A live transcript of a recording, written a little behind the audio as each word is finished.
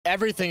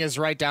everything is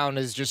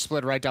just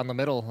split right down the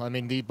middle. I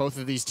mean, both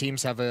of these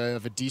teams have a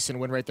decent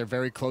win rate. They're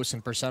very close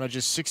in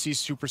percentages.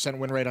 62%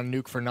 win rate on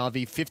Nuke for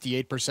NAVi,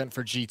 58%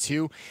 for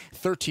G2.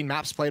 13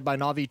 maps played by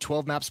NAVi,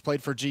 12 maps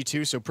played for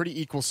G2. So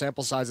pretty equal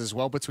sample size as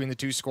well between the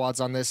two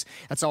squads on this.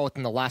 That's all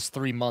within the last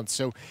 3 months.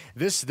 So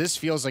this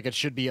feels like it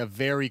should be a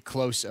very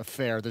close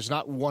affair. There's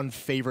not one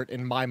favorite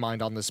in my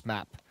mind on this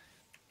map.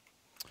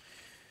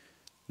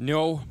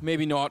 No,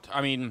 maybe not.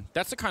 I mean,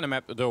 that's the kind of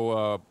map,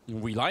 though,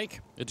 we like.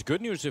 It's good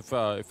news if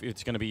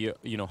it's going to be,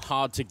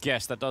 hard to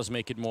guess. That does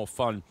make it more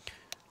fun.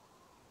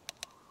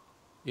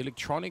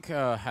 Electronic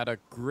had a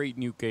great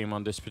Nuke game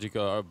on this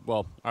particular...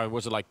 well,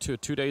 was it like two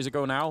days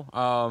ago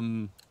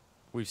now?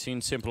 We've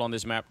seen Simple on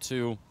this map,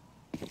 too.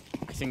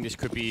 I think this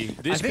could be...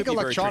 I think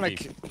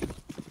Electronic...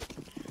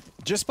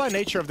 Just by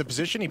nature of the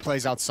position he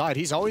plays outside,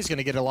 he's always going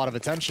to get a lot of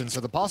attention,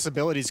 so the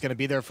possibility is going to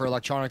be there for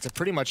Electronic to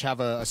pretty much have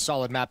a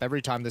solid map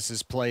every time this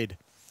is played.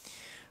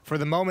 For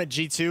the moment,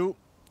 G2,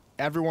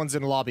 everyone's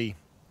in lobby.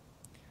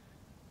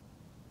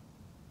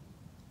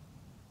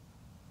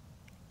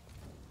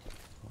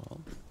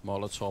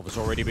 Molotov has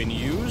already been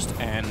used,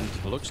 and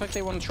it looks like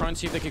they want to try and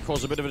see if they can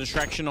cause a bit of a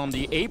distraction on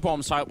the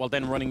A-bomb site while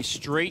then running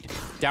straight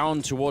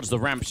down towards the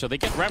ramp. So they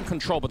get ramp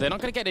control, but they're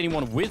not going to get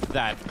anyone with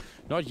that.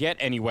 Not yet,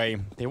 anyway.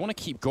 They want to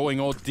keep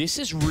going. Oh, this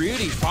is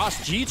really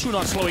fast. G2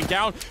 not slowing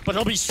down, but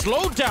he'll be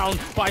slowed down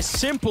by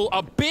Simple.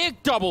 A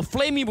big double.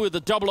 Flamey with a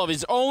double of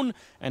his own,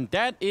 and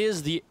that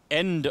is the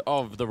end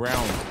of the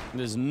round.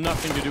 There's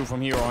nothing to do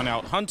from here on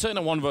out. Hunter in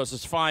a 1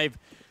 versus 5.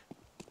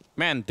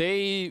 Man,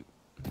 They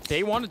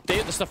wanted,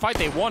 it's the fight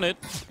they wanted,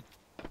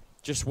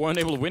 just weren't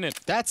able to win it.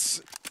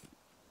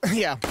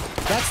 Yeah,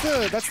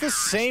 that's the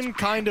same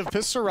kind of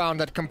pistol round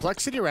that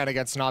Complexity ran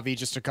against NAVi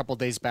just a couple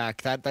days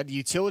back. That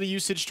utility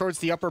usage towards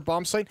the upper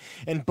bomb site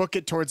and book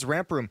it towards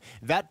ramp room.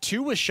 That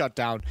too was shut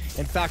down.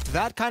 In fact,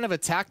 that kind of a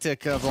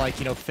tactic of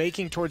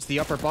faking towards the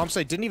upper bomb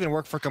site didn't even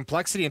work for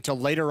Complexity until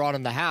later on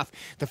in the half.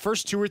 The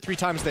first 2 or 3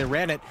 times they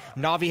ran it,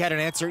 NAVi had an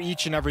answer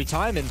each and every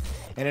time, and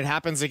it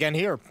happens again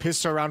here.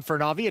 Pistol round for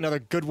NAVi, another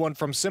good one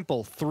from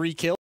Simple. 3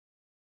 kills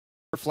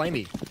for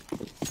Flamey.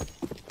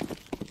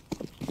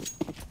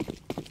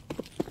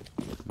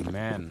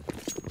 Man.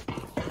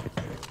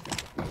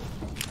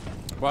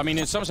 Well, I mean,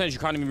 in some sense, you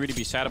can't even really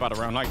be sad about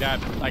a round like that.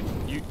 Like,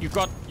 you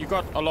got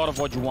a lot of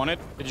what you wanted.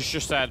 It's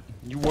just that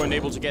you weren't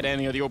able to get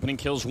any of the opening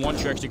kills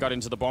once you actually got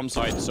into the bomb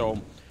site. So,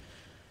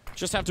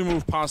 just have to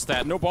move past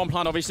that. No bomb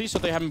plant, obviously, so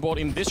they haven't bought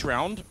in this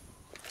round.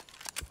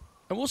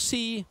 And we'll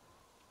see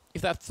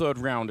if that third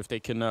round, if they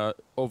can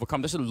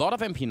overcome. There's a lot of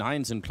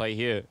MP9s in play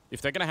here.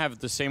 If they're going to have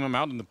the same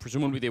amount, and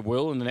presumably they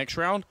will in the next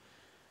round,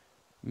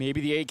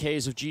 maybe the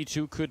AKs of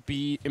G2 could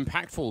be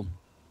impactful.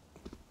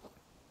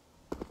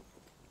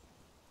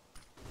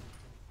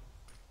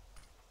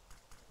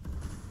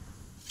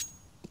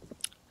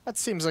 That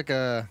seems like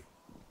a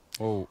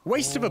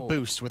waste of a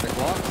boost with a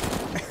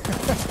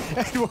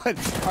Glock. And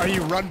what? Are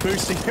you run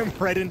boosting him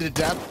right into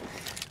death?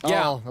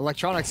 Yeah. Oh,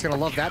 Electronic's gonna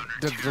love that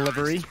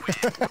delivery.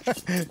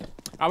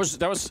 I was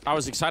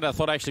excited. I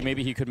thought actually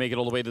maybe he could make it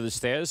all the way to the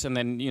stairs, and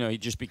then he'd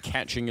just be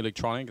catching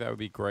Electronic. That would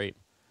be great.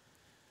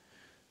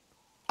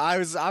 I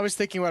was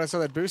thinking when I saw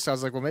that boost, I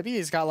was like, well, maybe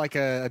he's got like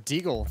a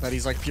deagle that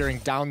he's like peering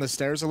down the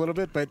stairs a little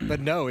bit, but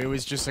no, it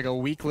was just like a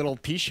weak little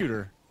pea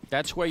shooter.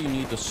 That's where you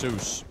need the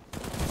Zeus.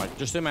 Like,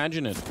 just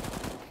imagine it.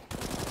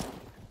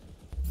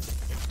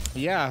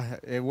 Yeah,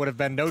 it would have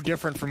been no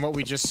different from what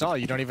we just saw.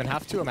 You don't even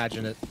have to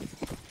imagine it.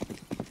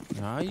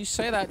 You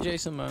say that,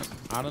 Jason, but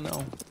I don't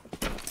know.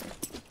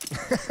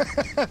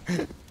 At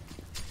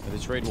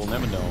this rate, we'll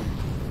never know.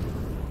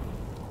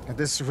 At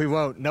this, we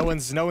won't. No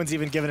one's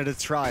even given it a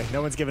try.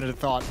 No one's given it a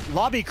thought.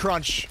 Lobby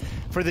crunch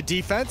for the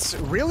defense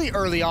really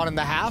early on in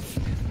the half.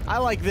 I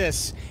like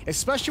this,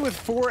 especially with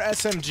 4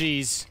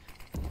 SMGs.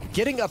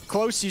 Getting up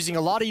close, using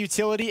a lot of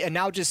utility, and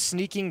now just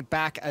sneaking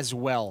back as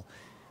well.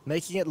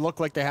 Making it look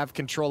like they have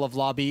control of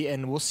lobby,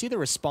 and we'll see the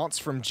response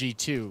from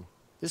G2.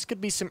 This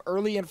could be some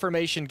early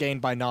information gained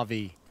by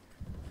NAVi.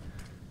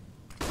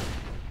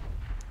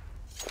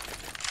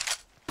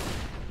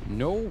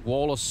 No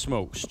wall of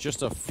smokes,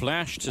 just a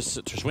flash to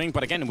swing.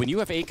 But again, when you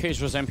have AKs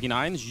versus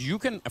MP9s, you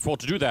can afford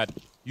to do that.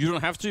 You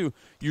don't have to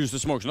use the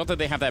smokes. Not that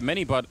they have that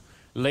many, but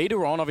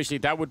later on, obviously,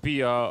 that would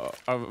be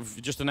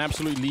just an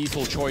absolute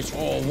lethal choice.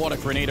 Oh, what a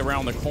grenade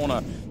around the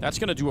corner. That's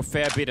going to do a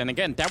fair bit. And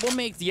again, that will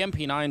make the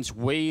MP9s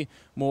way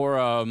more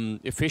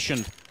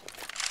efficient.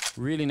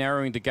 Really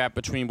narrowing the gap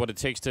between what it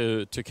takes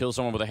to kill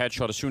someone with a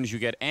headshot as soon as you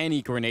get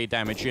any grenade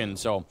damage in.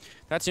 So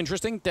that's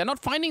interesting. They're not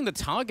finding the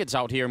targets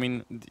out here. I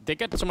mean, they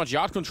get so much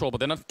yard control, but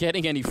they're not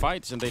getting any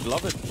fights, and they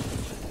love it.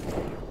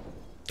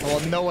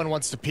 Well, no one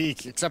wants to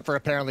peek, except for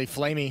apparently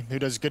Flamey, who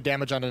does good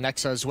damage on an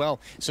Nexa as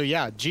well. So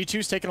yeah,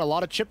 G2's taking a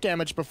lot of chip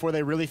damage before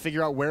they really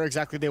figure out where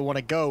exactly they want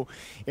to go.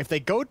 If they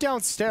go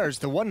downstairs,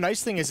 the one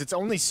nice thing is it's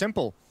only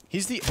Simple.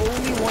 He's the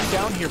only one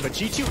down here, but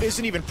G2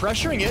 isn't even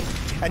pressuring it,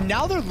 and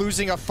now they're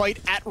losing a fight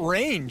at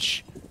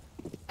range.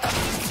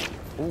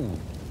 Ooh.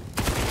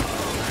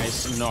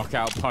 Nice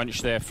knockout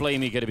punch there.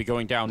 Flamey going to be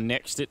going down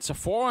next. It's a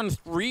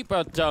 4-on-3,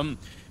 but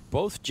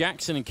Both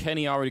Jackson and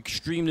Kenny are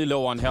extremely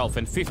low on health,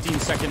 and 15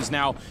 seconds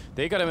now.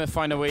 They gotta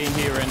find a way in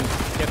here and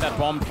get that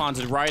bomb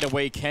planted right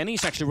away.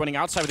 Kenny's actually running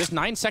outside with this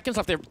 9 seconds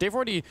left. They've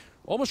already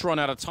almost run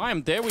out of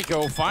time. There we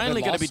go.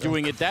 Finally gonna be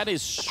doing it. That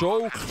is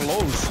so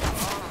close.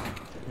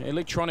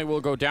 Electronic will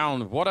go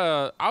down.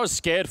 I was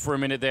scared for a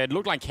minute there. It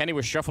looked like Kenny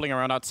was shuffling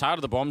around outside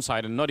of the bomb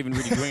site and not even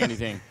really doing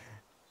anything.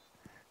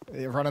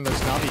 Running those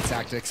Navi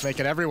tactics,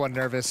 making everyone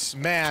nervous.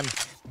 Man,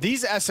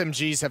 these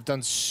SMGs have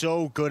done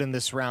so good in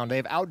this round.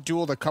 They've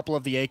outdueled a couple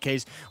of the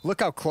AKs. Look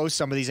how close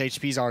some of these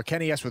HPs are.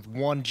 Kenny S with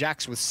 1,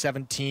 Jax with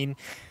 17.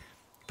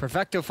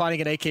 Perfecto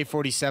finding an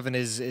AK-47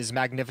 is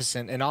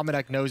magnificent, and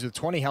Almanac knows with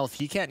 20 health,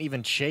 he can't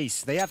even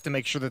chase. They have to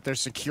make sure that they're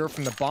secure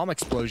from the bomb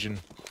explosion.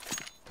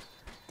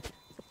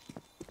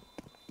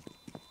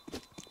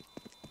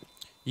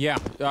 Yeah,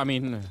 I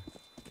mean,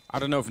 I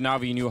don't know if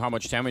Navi knew how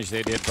much damage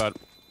they did, but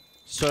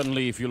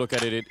certainly if you look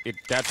at it,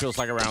 that feels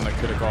like a round that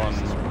could have gone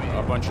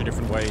a bunch of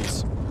different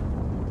ways.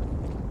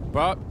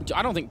 But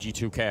I don't think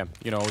G2 care.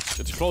 You know, it's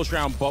a close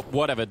round, but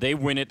whatever. They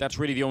win it. That's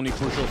really the only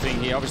crucial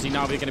thing here. Obviously,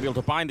 now they're going to be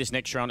able to bind this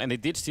next round, and they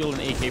did steal an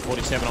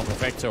AK-47 on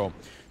Perfecto.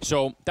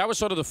 So that was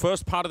sort of the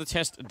first part of the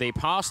test. They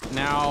passed.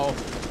 Now,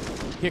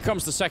 here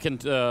comes the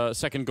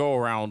second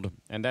go-around,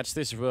 and that's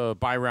this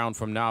buy round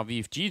from Navi.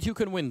 If G2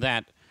 can win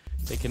that,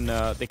 they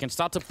can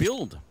start to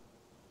build.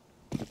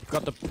 They've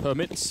got the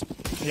permits.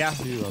 Yeah.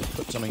 To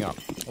put something up.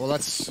 Well,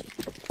 let's...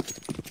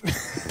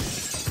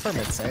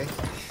 permits, eh?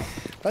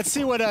 Let's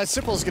see what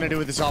Sipple's going to do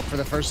with this op for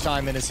the first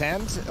time in his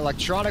hand.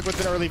 Electronic with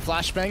an early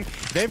flashbang.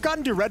 They've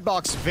gotten to red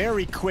box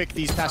very quick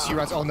these past few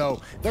rounds. Oh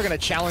no, they're going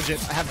to challenge it.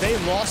 Have they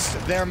lost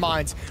their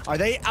minds? Are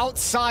they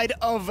outside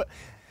of...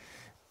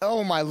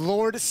 Oh my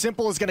lord,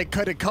 Simple is going to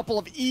cut a couple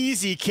of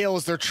easy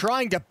kills. They're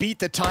trying to beat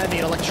the timing,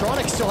 and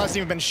Electronic still hasn't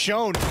even been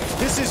shown.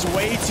 This is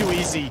way too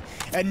easy.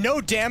 And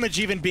no damage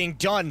even being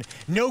done.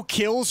 No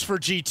kills for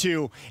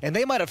G2. And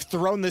they might have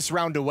thrown this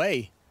round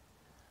away.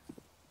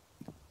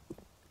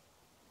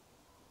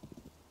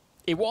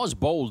 It was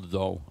bold,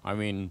 though. I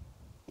mean,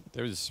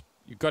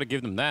 you've got to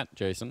give them that,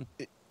 Jason.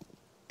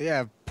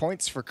 Yeah,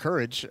 points for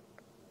courage. A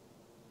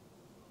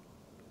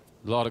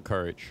lot of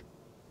courage.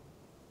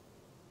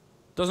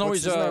 Doesn't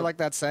always... Isn't there like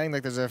that saying,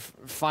 like there's a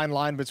fine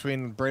line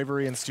between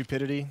bravery and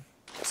stupidity?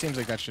 Seems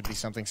like that should be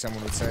something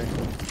someone would say.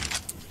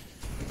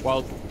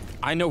 Well,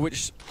 I know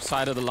which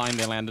side of the line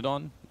they landed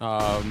on.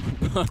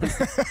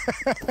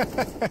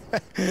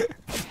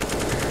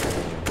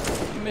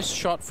 Missed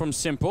shot from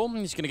Simple.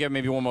 He's going to get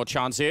maybe one more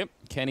chance here.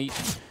 Kenny,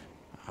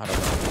 I don't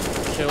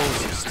know.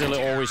 Kills still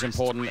always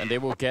important, and they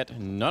will get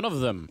none of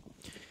them.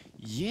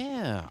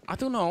 Yeah, I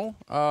don't know.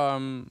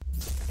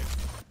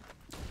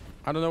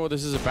 I don't know what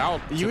this is about,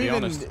 to be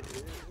honest.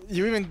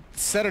 You even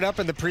set it up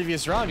in the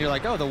previous round. You're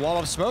like, oh, the wall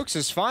of smokes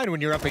is fine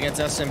when you're up against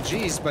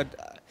SMGs,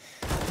 but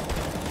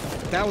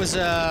that was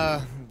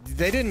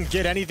they didn't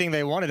get anything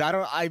they wanted.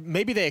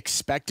 Maybe they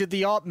expected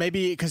the op,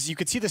 maybe because you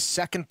could see the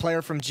second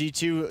player from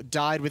G2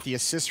 died with the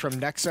assist from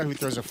Nexa, who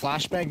throws a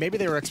flashbang. Maybe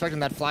they were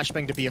expecting that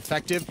flashbang to be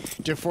effective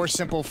to force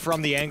Simple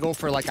from the angle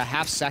for like a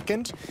half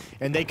second,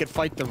 and they could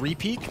fight the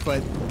repeat.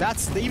 But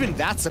even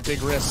that's a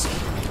big risk.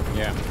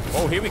 Yeah.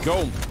 Oh, here we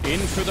go. In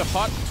through the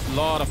hut.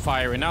 Lot of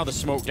fire, and now the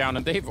smoke down,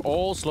 and they've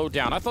all slowed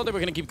down. I thought they were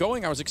going to keep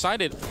going. I was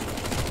excited.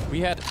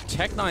 We had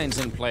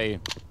Tech-9s in play,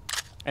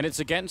 and it's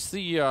against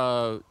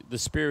the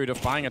spirit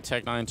of buying a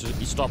Tech-9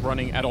 to stop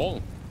running at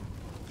all.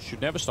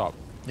 Should never stop.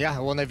 Yeah,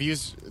 well, they've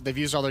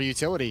used all their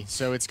utility,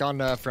 so it's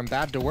gone from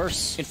bad to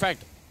worse. In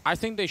fact, I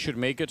think they should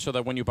make it so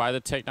that when you buy the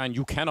Tech-9,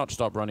 you cannot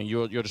stop running.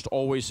 You're just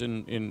always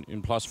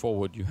in plus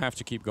forward. You have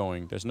to keep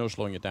going. There's no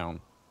slowing it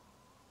down.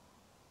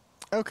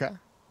 Okay.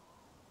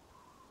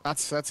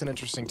 That's an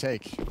interesting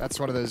take. That's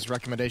one of those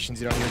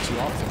recommendations you don't hear too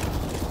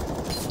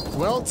often.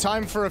 Well,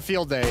 time for a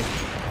field day.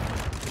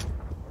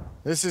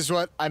 This is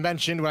what I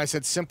mentioned when I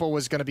said Simple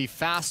was going to be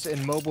fast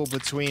and mobile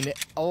between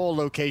all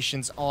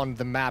locations on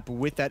the map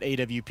with that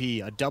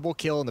AWP. A double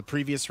kill in the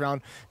previous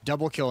round,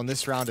 double kill in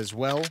this round as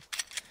well.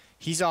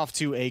 He's off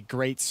to a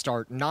great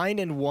start.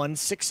 9-1,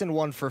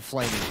 6-1 for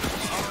Flamey.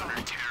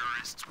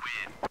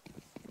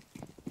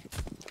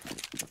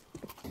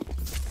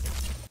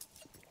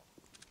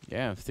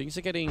 Yeah, things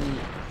are getting a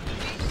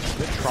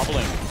bit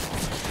troubling.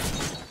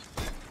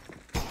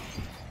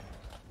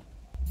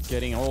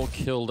 Getting all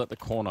killed at the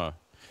corner.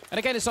 And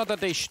again, it's not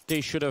that they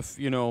should have,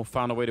 you know,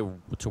 found a way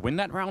to win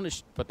that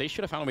round, but they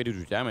should have found a way to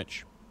do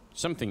damage.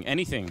 Something,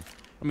 anything.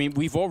 I mean,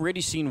 we've already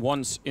seen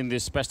once in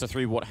this best of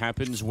 3 what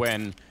happens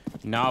when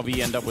Navi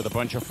end up with a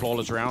bunch of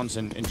flawless rounds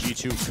and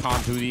G2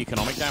 can't do the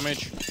economic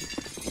damage.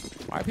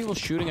 Why are people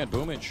shooting at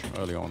Boomage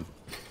early on?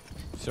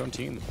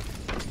 17.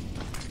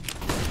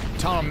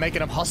 Tom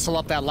making him hustle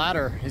up that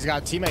ladder. He's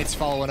got teammates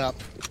following up.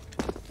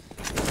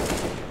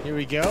 Here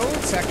we go.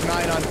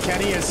 Tech-9 on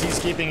Kenny as he's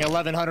keeping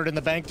 1,100 in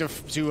the bank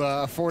to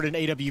afford an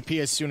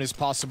AWP as soon as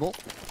possible.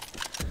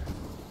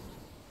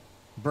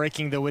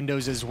 Breaking the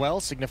windows as well,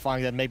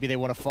 signifying that maybe they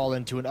want to fall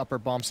into an upper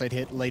bomb site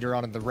hit later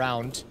on in the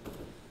round.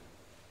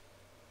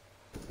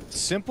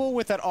 Simple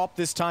with that op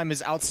this time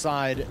is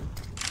outside.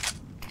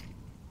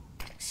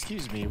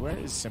 Excuse me, where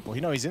is Simple?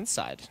 You know he's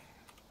inside.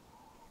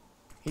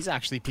 He's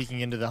actually peeking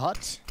into the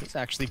hut. He's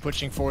actually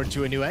pushing forward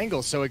to a new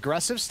angle. So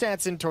aggressive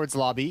stance in towards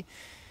lobby.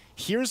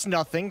 Hears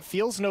nothing,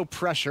 feels no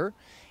pressure,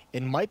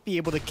 and might be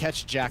able to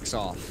catch Jax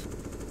off.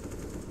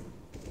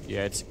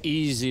 Yeah, it's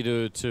easy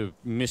to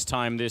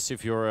mistime this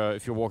if you're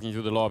walking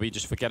through the lobby.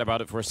 Just forget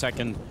about it for a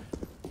second.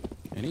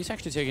 And he's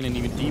actually taking an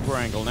even deeper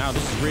angle now.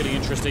 This is really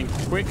interesting.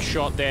 Quick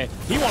shot there.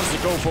 He wants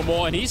to go for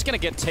more, and he's going to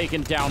get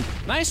taken down.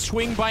 Nice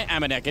swing by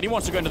Amanek, and he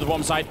wants to go into the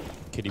bomb site.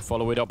 Can he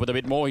follow it up with a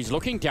bit more? He's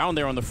looking down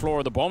there on the floor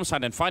of the bomb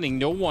site and finding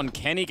no one.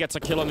 Kenny gets a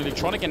kill on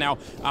Electronic, and now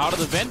out of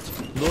the vent.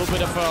 A little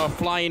bit of a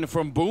fly-in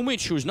from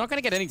Boomich, who's not going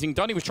to get anything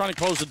done. He was trying to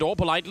close the door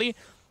politely.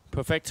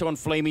 Perfecto on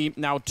Flamey,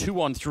 now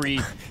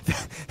 2-on-3.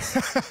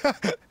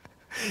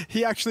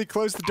 He actually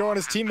closed the door on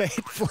his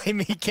teammate.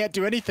 Flamey can't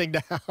do anything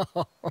now.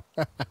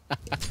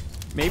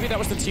 Maybe that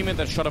was the teammate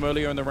that shot him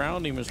earlier in the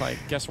round. He was like,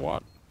 guess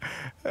what?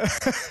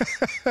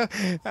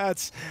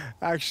 That's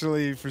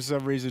actually, for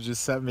some reason,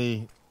 just sent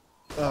me...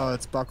 Oh,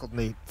 it's buckled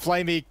me.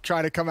 Flamey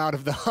trying to come out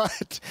of the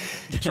hut,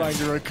 trying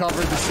to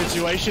recover the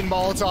situation.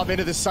 Molotov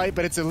into the site,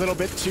 but it's a little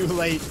bit too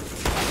late.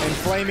 And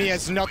Flamey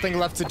has nothing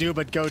left to do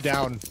but go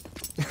down.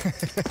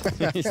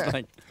 He's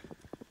like,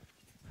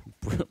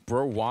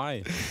 bro,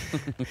 why?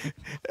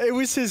 It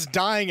was his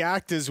dying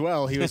act as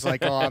well. He was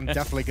like, oh, I'm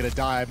definitely going to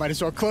die. I might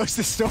as well close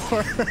this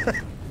door.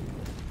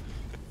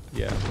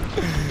 Yeah.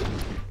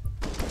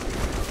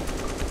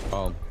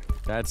 Oh,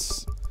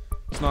 it's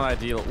not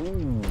ideal.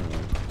 Ooh.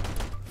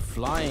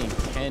 Flying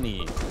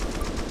Kenny.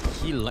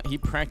 He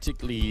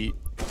practically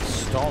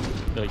stomped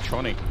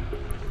Electronic.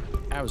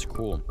 That was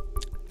cool.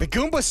 The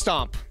Goomba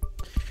stomp.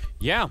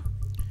 Yeah.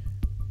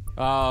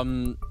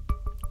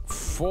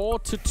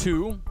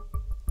 4-2.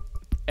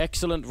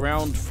 Excellent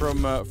round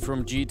from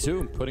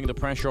G2, putting the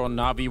pressure on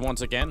NAVi once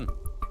again.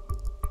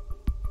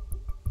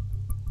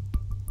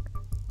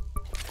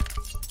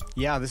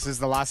 Yeah, this is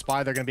the last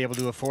buy they're going to be able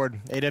to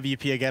afford.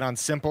 AWP again on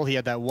Simple. He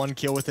had that one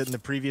kill with it in the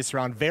previous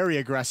round. Very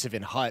aggressive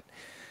in hut.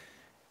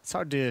 It's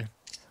hard to...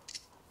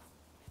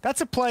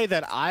 That's a play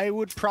that I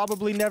would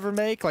probably never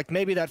make. Like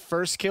maybe that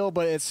first kill,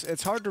 but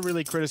it's hard to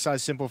really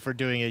criticize Simple for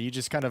doing it. You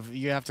just kind of...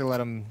 You have to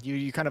let him...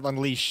 You kind of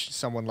unleash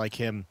someone like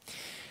him.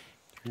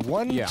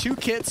 2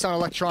 kits on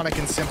Electronic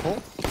and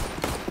Simple.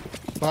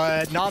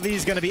 But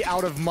NAVi's going to be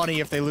out of money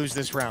if they lose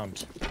this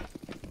round.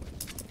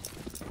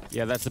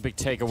 Yeah, that's the big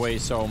takeaway.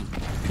 So,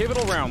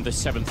 pivotal round,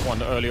 this 7th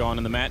one early on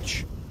in the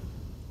match.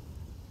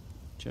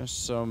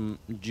 Just some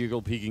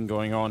jiggle peeking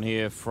going on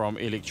here from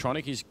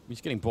Electronic. He's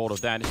getting bored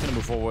of that. He's going to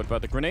move forward,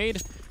 but the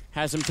grenade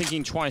has him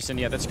thinking twice. And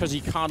yeah, that's because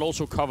he can't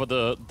also cover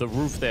the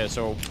roof there.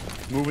 So,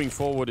 moving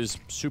forward is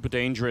super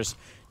dangerous.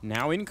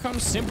 Now in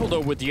comes Simple, though,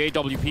 with the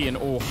AWP, and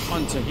oh,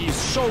 Hunter, he's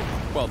so...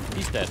 Well,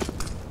 he's dead.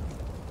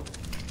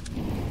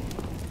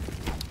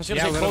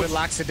 Yeah, a little bit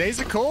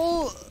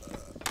lackadaisical.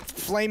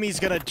 Flamey's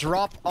gonna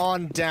drop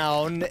on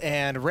down,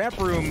 and Ramp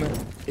Room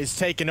is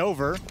taken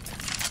over.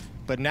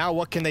 But now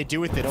what can they do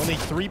with it? Only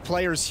 3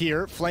 players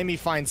here. Flamey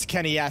finds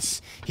Kenny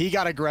S. He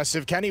got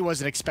aggressive. Kenny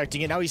wasn't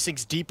expecting it. Now he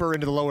sinks deeper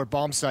into the lower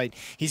bomb site.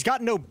 He's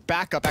got no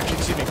backup. Actually,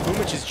 excuse me.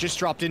 Boomich has just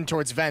dropped in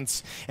towards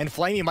vents, and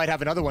Flamey might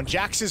have another one.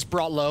 Jax is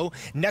brought low.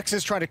 Nex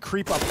is trying to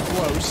creep up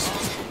close.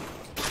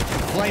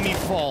 Flamey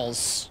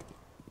falls.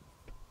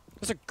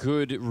 That's a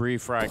good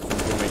refrag from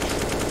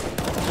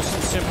Boomich. Just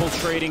some simple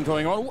trading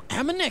going on. Oh,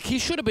 Amanek, he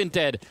should have been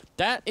dead.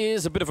 That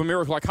is a bit of a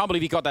miracle. I can't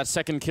believe he got that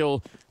second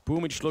kill.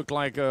 Boomich looked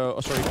like,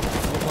 looked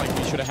like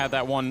he should have had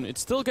that one.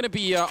 It's still going to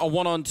be a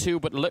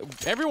 1-on-2,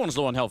 but everyone's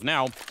low on health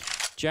now.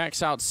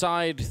 Jack's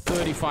outside,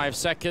 35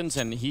 seconds,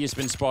 and he has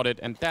been spotted,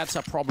 and that's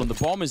a problem. The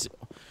bomb is,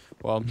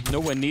 well,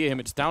 nowhere near him.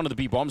 It's down to the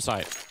B bomb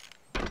site.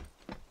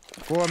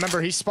 Well,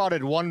 remember, he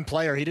spotted one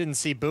player. He didn't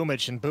see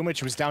Boomich, and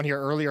Boomich was down here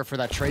earlier for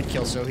that trade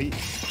kill, so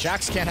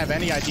Jax can't have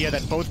any idea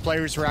that both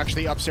players were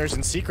actually upstairs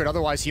in secret.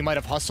 Otherwise, he might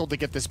have hustled to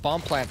get this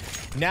bomb plant.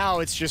 Now,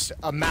 it's just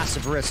a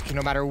massive risk.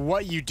 No matter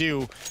what you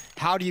do,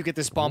 how do you get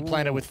this bomb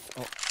planted with...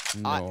 Oh,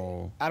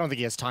 no. I don't think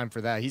he has time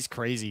for that. He's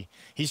crazy.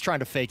 He's trying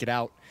to fake it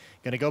out.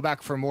 Gonna go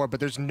back for more,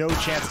 but there's no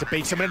chance to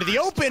bait someone into the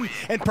open,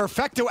 and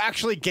Perfecto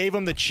actually gave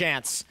him the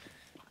chance.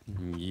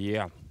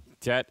 Yeah.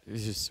 That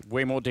is just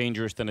way more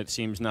dangerous than it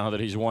seems now that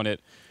he's won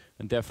it.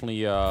 And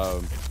definitely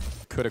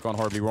could have gone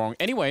horribly wrong.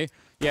 Anyway,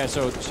 yeah,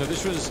 so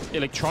this was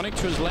Electronic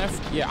to his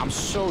left. Yeah, I'm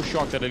so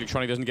shocked that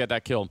Electronic doesn't get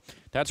that kill.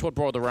 That's what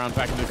brought the round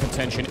back into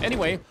contention.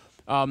 Anyway,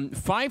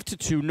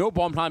 5-2, no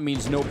bomb plant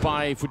means no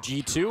buy for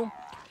G2.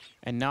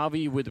 And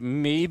NAVi with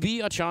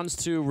maybe a chance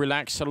to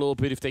relax a little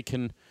bit if they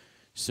can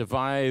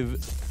survive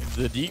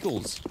the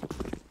Deagles.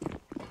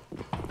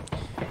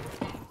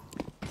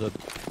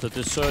 The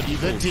dessert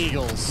Eagles. The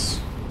Deagles.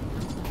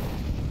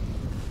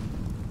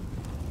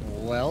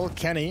 Well,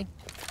 Kenny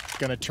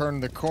gonna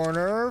turn the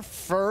corner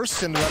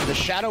first, and the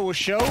shadow will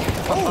show.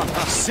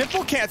 Oh,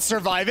 Simple can't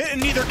survive it,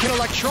 and neither can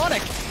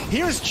Electronic.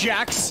 Here's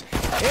Jax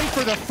in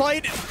for the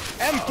fight.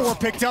 M4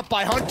 picked up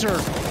by Hunter,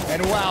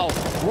 and wow,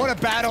 what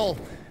a battle.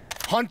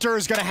 Hunter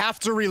is going to have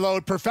to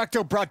reload.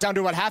 Perfecto brought down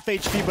to about half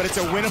HP, but it's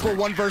a winnable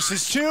 1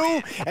 versus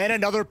 2. And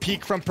another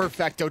peek from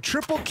Perfecto.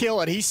 Triple kill,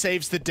 and he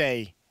saves the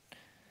day.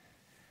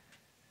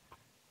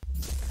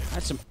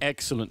 That's some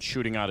excellent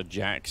shooting out of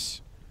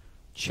Jax.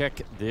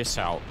 Check this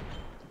out.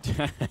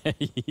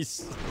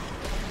 he's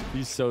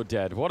so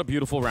dead. What a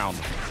beautiful round.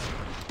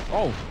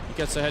 Oh, he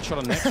gets a headshot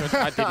on next.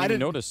 I didn't even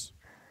notice.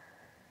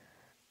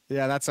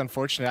 Yeah, that's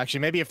unfortunate.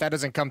 Actually, maybe if that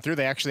doesn't come through,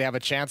 they actually have a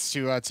chance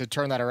to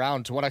turn that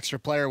around. One extra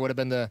player would have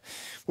been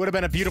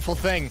a beautiful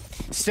thing.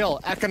 Still,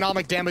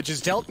 economic damage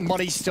is dealt,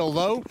 money's still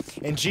low,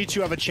 and G2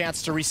 have a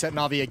chance to reset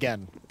NAVi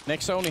again.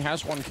 Nexa only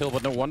has 1 kill,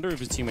 but no wonder if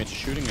his teammates are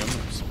shooting him.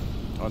 It's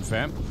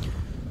unfair.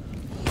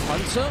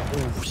 Hunter,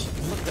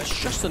 look,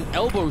 that's just an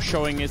elbow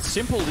showing. It's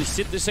simple. They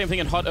did the same thing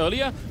in Hot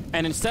earlier,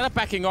 and instead of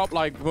backing up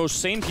like most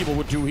sane people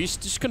would do, he's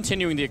just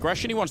continuing the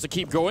aggression. He wants to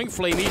keep going.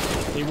 Flamey,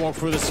 he walked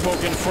through the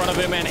smoke in front of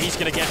him, and he's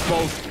going to get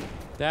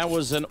both. That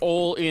was an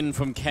all-in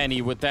from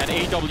Kenny with that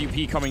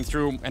AWP coming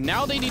through, and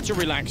now they need to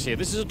relax here.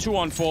 This is a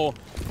 2-on-4.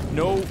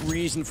 No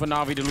reason for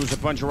Navi to lose a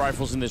bunch of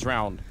rifles in this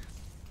round.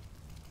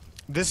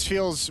 This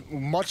feels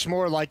much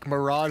more like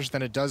Mirage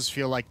than it does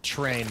feel like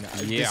Train.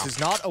 Yeah. This is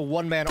not a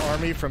one-man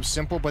army from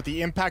Simple, but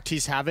the impact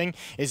he's having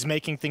is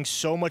making things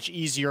so much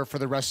easier for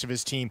the rest of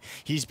his team.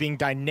 He's being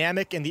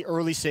dynamic in the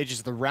early stages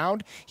of the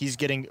round. He's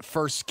getting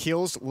first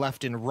kills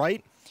left and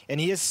right, and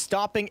he is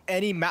stopping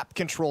any map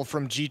control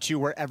from G2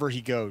 wherever he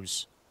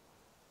goes.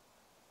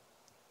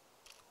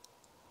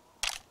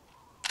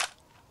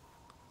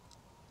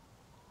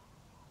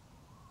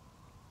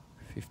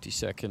 $50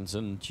 seconds,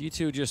 and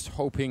G2 just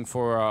hoping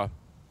for,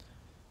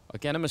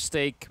 again, a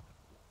mistake.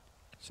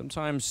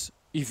 Sometimes,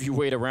 if you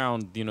wait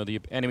around, you know,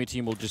 the enemy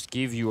team will just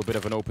give you a bit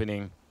of an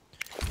opening.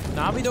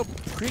 NAVi, though,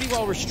 pretty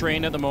well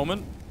restrained at the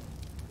moment.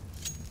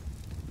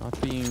 Not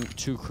being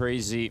too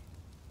crazy.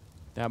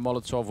 That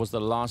Molotov was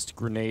the last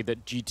grenade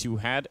that G2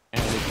 had,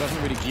 and it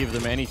doesn't really give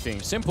them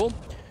anything. Simple.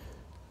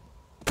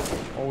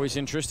 Always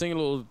interesting, a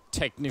little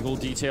technical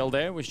detail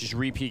there, which is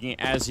re-peeking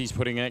as he's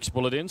putting an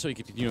X-bullet in, so you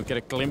could, get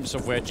a glimpse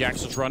of where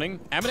Jax is running.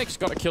 Aminek's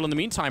got a kill in the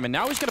meantime, and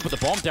now he's going to put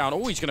the bomb down.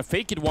 Oh, he's going to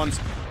fake it once,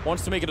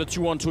 wants to make it a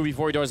 2-on-2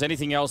 before he does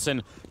anything else,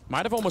 and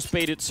might have almost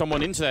baited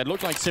someone into that.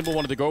 Looked like Simple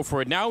wanted to go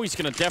for it. Now he's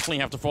going to definitely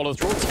have to follow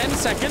through. 10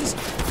 seconds,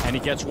 and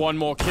he gets 1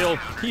 more kill.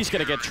 He's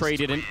going to get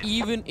traded, and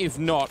even if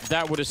not,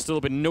 that would have still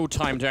been no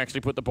time to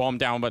actually put the bomb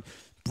down, but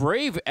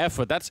brave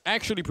effort. That's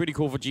actually pretty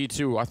cool for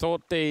G2. I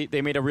thought they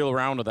made a real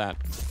round of that.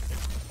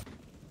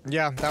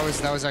 Yeah, that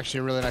was actually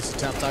a really nice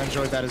attempt. I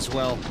enjoyed that as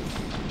well.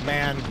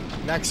 Man,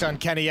 next on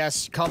Kenny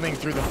S coming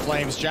through the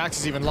flames. Jax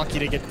is even lucky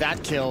to get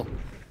that kill.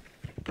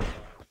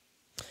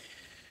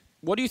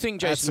 What do you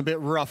think, Jason? That's a bit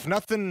rough.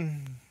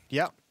 Nothing.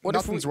 Yeah,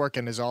 nothing's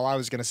working is all I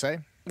was gonna say.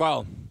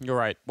 Well, you're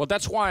right. Well,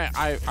 that's why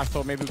I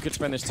thought maybe we could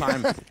spend this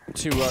time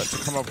to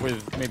come up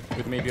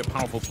with maybe a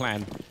powerful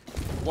plan.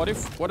 What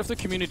if the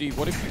community,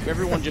 what if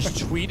everyone just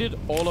tweeted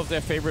all of their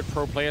favorite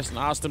pro players and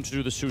asked them to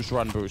do the Zeus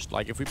run boost?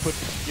 Like if we put,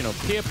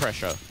 peer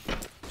pressure.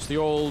 It's the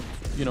old,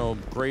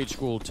 grade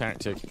school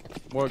tactic.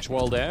 Works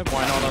well there.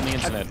 Why not on the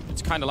internet?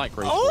 It's kind of like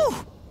grade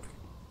school.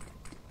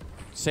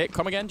 Say it.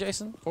 Come again,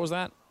 Jason. What was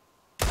that?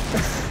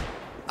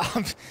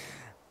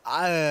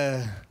 I'm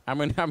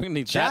gonna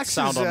need Jax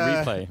that sound on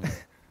replay.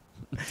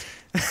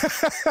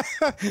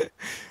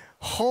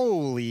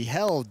 Holy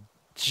hell,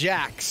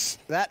 Jax.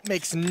 That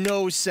makes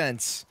no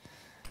sense.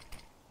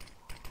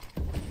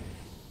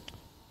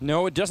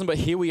 No, it doesn't, but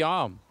here we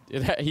are.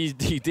 He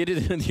did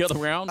it in the other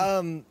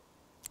round.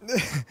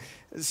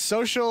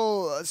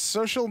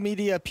 Social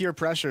media peer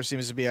pressure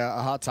seems to be a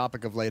hot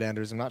topic of late,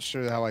 Anders. I'm not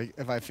sure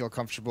if I feel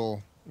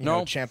comfortable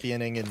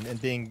championing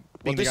and being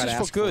well, the guy to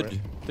ask for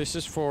good. This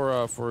is for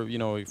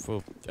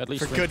at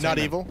least for good, not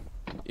evil.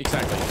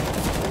 Exactly.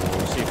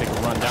 We'll see if they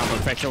can run down the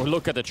Perfecto.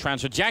 Look at the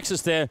transfer. Jax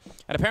is there,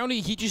 and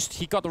apparently he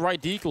got the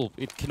right deagle.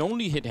 It can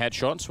only hit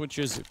headshots, which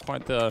is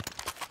quite the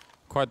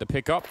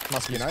pickup.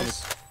 Must be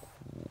nice.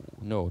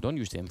 No, don't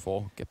use the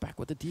M4. Get back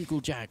with the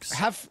deagle, Jax.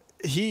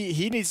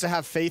 He needs to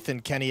have faith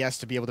in Kenny S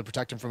to be able to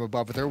protect him from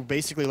above, but they're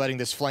basically letting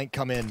this flank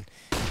come in.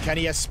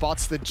 Kenny S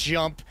spots the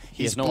jump.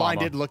 He's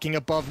blinded, looking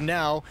above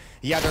now.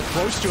 Yeah, they're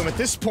close to him at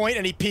this point,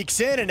 and he peeks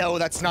in, and no,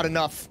 that's not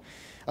enough.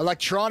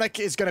 Electronic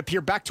is going to peer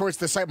back towards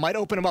the site, might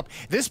open him up.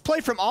 This play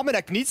from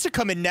Aminek needs to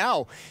come in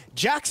now.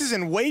 Jax is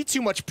in way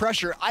too much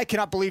pressure. I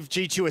cannot believe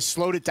G2 has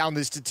slowed it down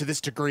to this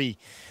degree.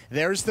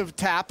 There's the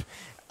tap.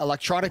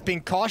 Electronic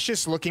being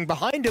cautious, looking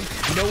behind him.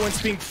 No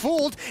one's being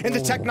fooled, and the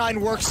Tech-9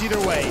 works either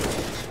way.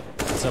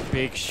 It's a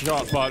big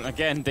shot, but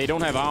again, they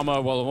don't have armor.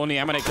 Well, only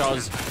Aminek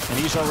does, and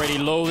he's already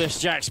low.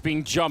 This Jax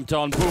being jumped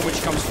on. Boom, which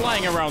comes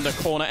flying around the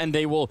corner, and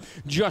they will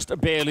just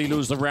barely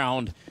lose the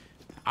round.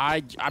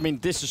 I mean,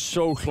 this is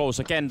so close.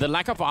 Again, the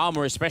lack of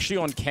armor, especially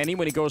on Kenny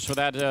when he goes for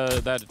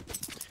that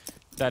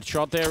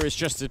shot there, is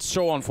just, it's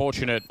so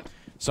unfortunate.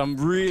 Some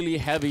really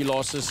heavy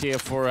losses here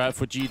for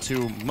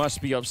G2.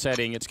 Must be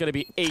upsetting. It's going to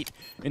be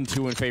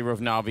 8-2 in favor of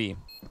NAVi.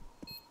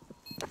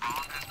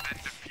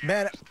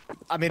 Man,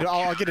 I mean,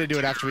 I'll get into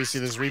it after we see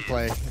this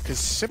replay, because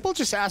Simple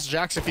just asked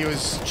Jax if he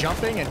was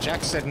jumping, and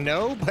Jax said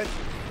no, but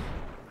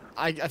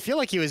I feel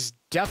like he was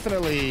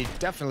definitely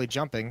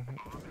jumping.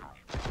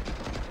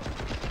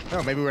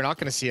 Oh, maybe we're not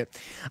going to see it.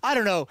 I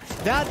don't know.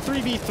 That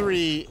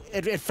 3v3,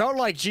 it felt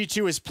like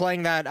G2 was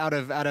playing that out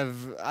of I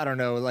don't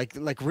know,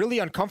 like really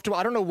uncomfortable.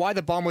 I don't know why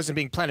the bomb wasn't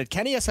being planted.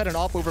 Kenny has had an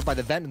op over by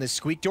the vent in the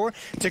squeak door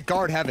to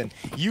guard heaven.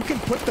 You can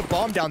put the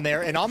bomb down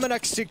there, and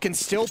Ominex can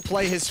still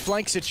play his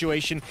flank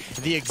situation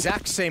the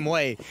exact same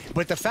way.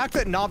 But the fact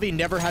that NAVi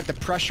never had the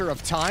pressure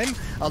of time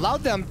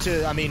allowed them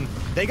to, I mean,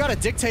 they got to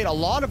dictate a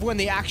lot of when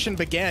the action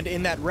began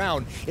in that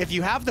round. If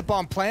you have the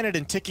bomb planted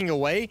and ticking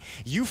away,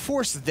 you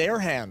force their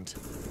hand.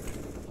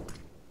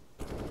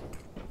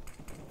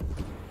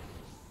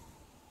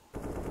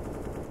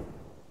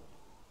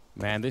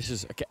 Man, this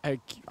is... I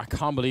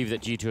can't believe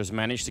that G2 has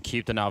managed to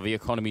keep the NAVi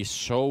economy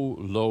so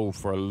low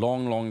for a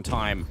long, long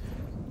time.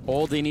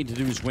 All they need to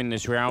do is win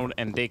this round,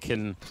 and they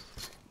can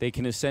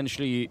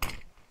essentially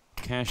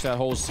cash that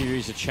whole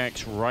series of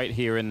checks right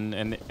here,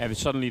 and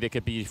suddenly they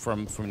could be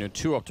from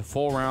 2 up to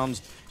 4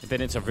 rounds, and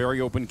then it's a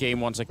very open game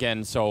once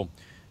again. So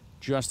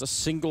just a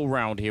single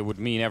round here would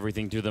mean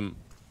everything to them.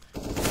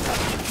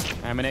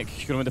 Aminek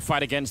going to win the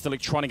fight against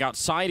Electronic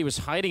outside. He was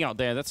hiding out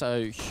there. That's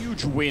a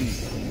huge win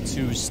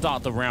to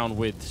start the round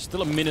with.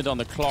 Still a minute on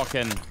the clock,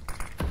 and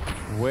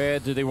where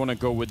do they want to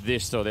go with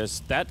this, though? There's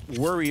that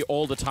worry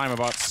all the time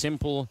about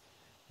Simple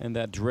and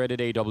that dreaded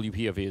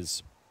AWP of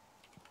his.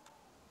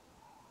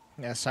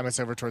 Yeah, Simon's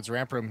over towards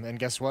ramp room, and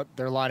guess what?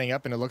 They're lining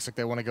up, and it looks like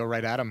they want to go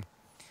right at him.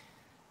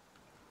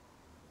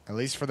 At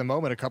least for the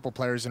moment, a couple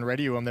players in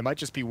radio room. They might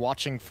just be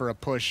watching for a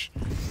push.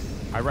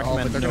 I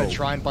recommend but they're going to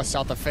try and bust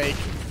out the fake.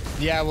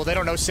 Yeah, well, they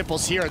don't know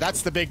Simple's here.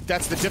 That's the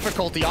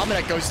difficulty.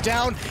 Ominex goes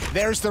down.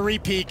 There's the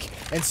repeak,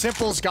 and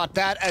Simple's got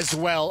that as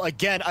well.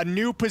 Again, a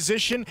new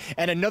position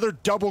and another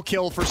double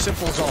kill for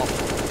Simple's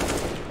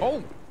off.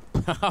 Oh,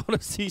 how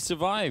does he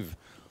survive?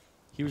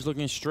 He was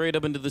looking straight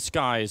up into the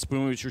sky.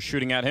 Spoonwich was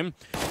shooting at him.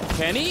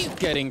 Kenny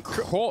getting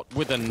caught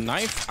with a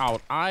knife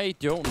out. I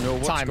don't know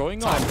what's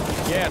going on.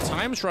 Yeah,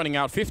 time's running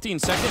out. 15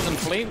 seconds, and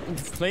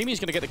Flamey's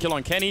going to get the kill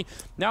on Kenny.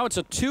 Now it's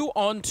a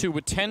 2-on-2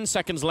 with 10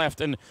 seconds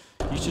left, and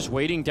he's just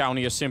waiting down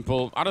here,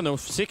 Simple. I don't know,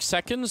 6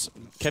 seconds?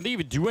 Can they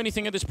even do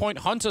anything at this point?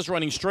 Hunter's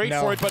running straight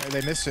for it, but...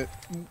 they miss it.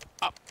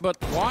 But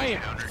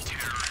why?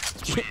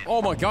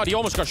 Oh my god, he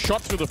almost got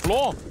shot through the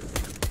floor.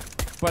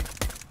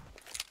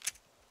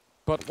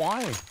 But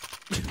why?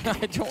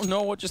 I don't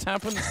know what just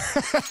happened.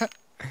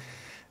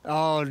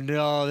 Oh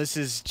no, this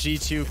is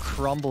G2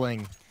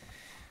 crumbling.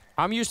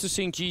 I'm used to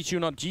seeing G2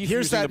 not G2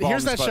 Here's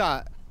that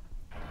shot.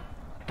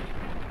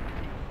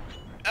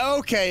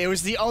 Okay, it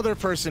was the other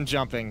person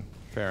jumping.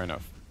 Fair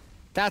enough.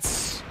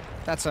 That's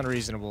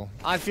unreasonable.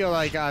 I feel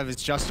like I was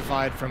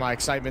justified for my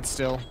excitement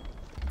still.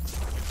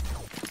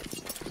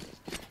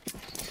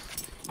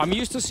 I'm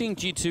used to seeing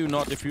G2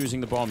 not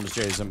defusing the bombs,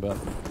 Jason, but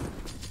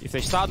if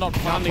they start not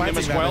planting them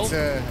as well,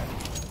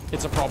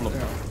 it's a problem.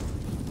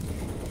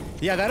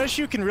 Yeah, that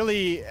issue can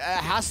really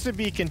has to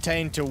be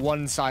contained to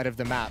one side of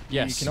the map.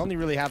 Yes. You can only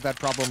really have that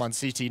problem on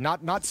CT,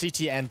 not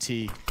CT and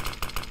T.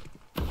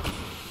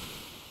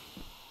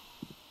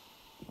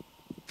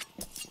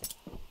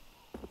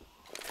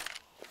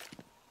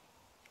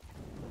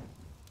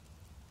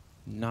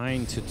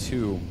 Nine to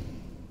 2.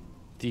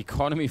 The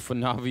economy for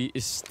NAVi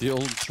is still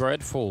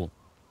dreadful.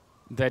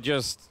 They're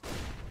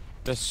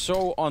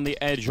so on the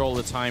edge all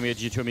the time here,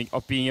 G2,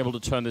 of being able to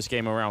turn this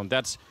game around.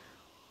 That's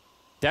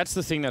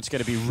the thing that's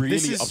going to be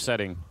really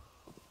upsetting.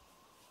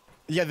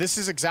 Yeah, this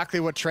is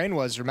exactly what Train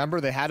was. Remember,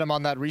 they had him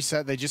on that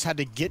reset. They just had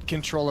to get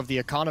control of the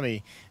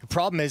economy. The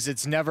problem is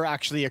it's never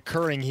actually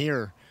occurring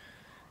here.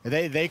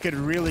 They could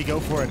really go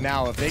for it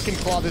now. If they can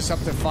claw this up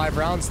to 5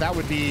 rounds, that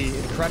would be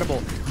incredible.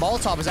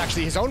 Molotov is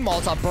actually his own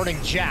Molotov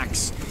burning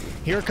Jax.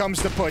 Here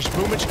comes the push.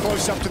 Boomich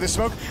close up to the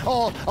smoke.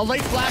 Oh, a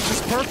late flash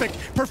is perfect.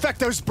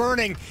 Perfecto's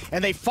burning.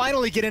 And they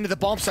finally get into the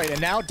bomb site.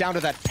 And now down to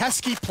that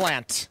pesky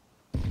plant.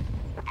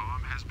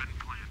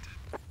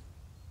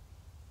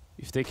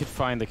 If they could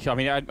find the kill, I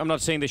mean, I'm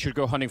not saying they should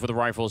go hunting for the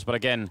rifles, but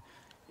again,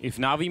 if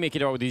NAVi make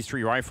it out with these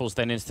 3 rifles,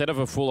 then instead of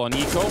a full-on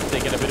eco, they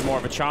get a bit more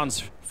of a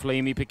chance.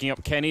 Flamey picking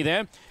up Kenny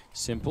there.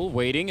 Simple,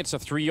 waiting. It's a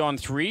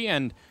 3-on-3,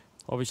 and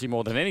obviously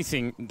more than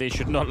anything, they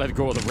should not let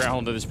go of the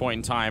round at this point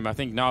in time. I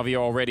think NAVi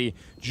are already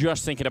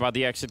just thinking about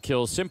the exit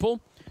kill.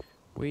 Simple,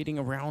 waiting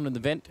around in the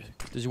vent.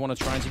 Does he want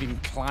to try and see if he can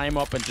climb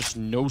up and just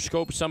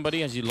no-scope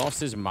somebody? Has he lost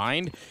his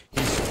mind?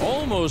 He's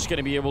almost going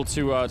to be able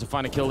to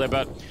find a kill there,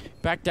 but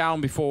back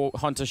down before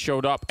Hunter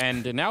showed up,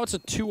 and now it's a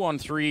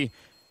 2-on-3.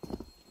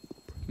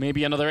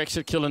 Maybe another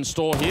exit kill in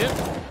store here.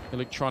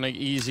 Electronic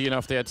easy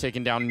enough there,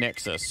 taking down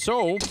Nexus.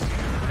 So,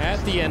 at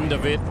the end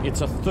of it,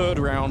 it's a 3rd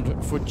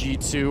round for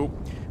G2,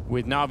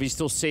 with NAVi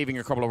still saving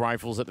a couple of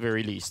rifles at the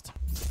very least.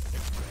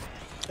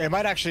 It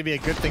might actually be a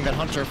good thing that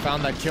Hunter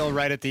found that kill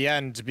right at the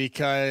end,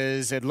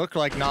 because it looked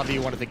like NAVi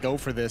wanted to go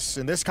for this,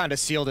 and this kind of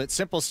sealed it.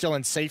 Simple's still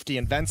in safety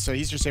and vents, so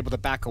he's just able to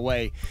back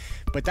away.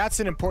 But that's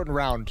an important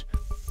round.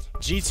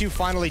 G2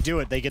 finally do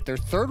it. They get their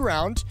 3rd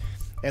round.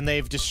 and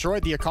they've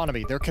destroyed the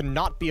economy. There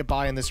cannot be a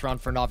buy in this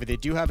round for Navi. They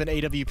do have an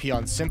AWP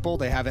on Simple.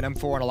 They have an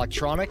M4 on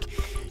Electronic.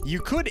 You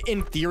could,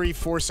 in theory,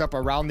 force up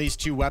around these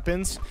two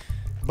weapons,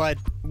 but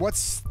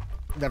what's...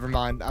 Never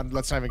mind.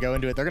 Let's not even go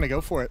into it. They're going to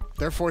go for it.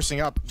 They're forcing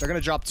up. They're going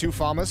to drop 2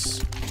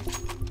 FAMAs.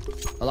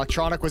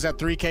 Electronic was at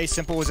 3K.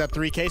 Simple was at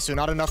 3K, so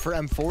not enough for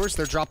M4s.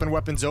 They're dropping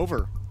weapons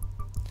over.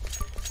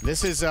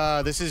 This is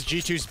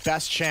G2's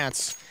best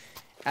chance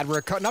at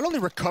not only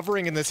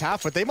recovering in this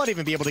half, but they might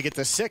even be able to get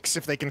to 6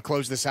 if they can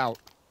close this out.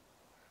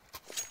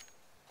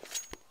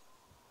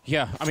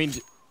 Yeah, I mean,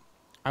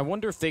 I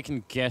wonder if they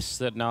can guess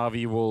that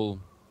Navi will...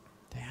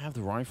 They have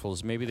the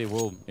rifles. Maybe they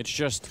will. It's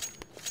just...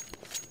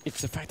 It's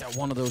the fact that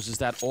one of those is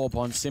that AWP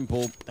on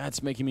Simple.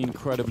 That's making me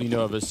incredibly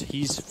nervous.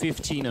 He's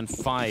 15 and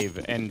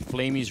 5, and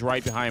Flamey's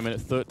right behind him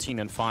at 13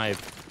 and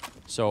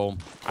 5. So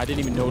I didn't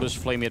even notice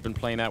Flamey had been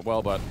playing that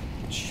well, but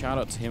shout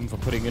out to him for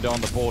putting it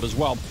on the board as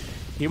well.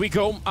 Here we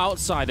go,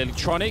 outside.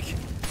 Electronic.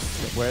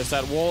 Where's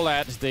that wall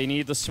at? They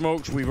need the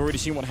smokes. We've already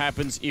seen what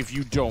happens if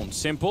you don't.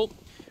 Simple.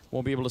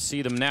 Won't be able to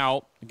see them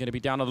now. They're going to be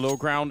down on the low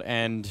ground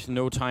and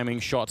no timing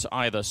shots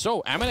either.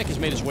 So Amanek has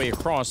made his way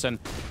across, and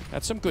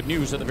that's some good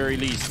news at the very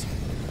least.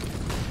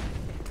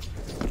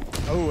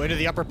 Oh, into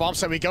the upper bomb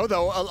site we go,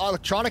 though.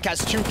 Electronic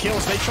has 2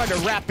 kills. They tried to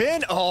wrap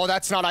in. Oh,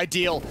 that's not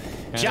ideal.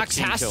 And Jax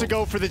has to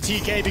go for the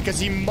TK because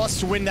he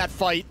must win that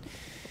fight.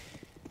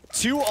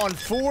 2 on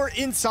 4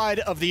 inside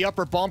of the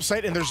upper bomb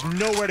site, and there's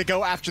nowhere to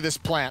go after this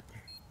plant.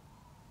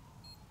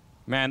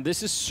 Man,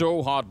 this is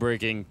so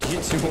heartbreaking.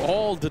 G2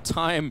 all the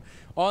time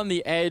on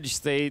the edge.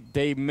 They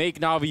make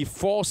Navi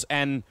force,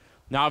 and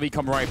Navi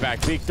come right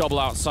back. Big double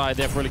outside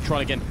there for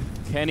Electronic, and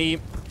Kenny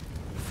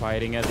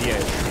fighting at the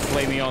edge.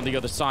 Flamey on the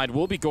other side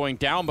will be going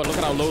down, but look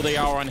at how low they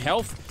are on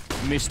health.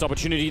 Missed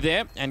opportunity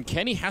there, and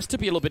Kenny has to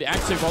be a little bit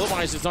active,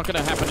 otherwise it's not going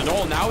to happen at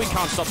all. Now he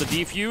can't stop the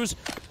defuse.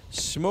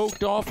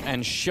 Smoked off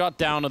and shut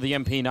down at the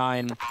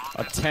MP9.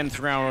 A 10th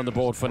round on the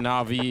board for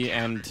Navi,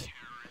 and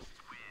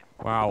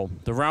wow,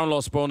 the round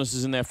loss bonus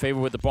is in their favor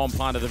with the bomb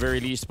plant at the very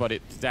least, but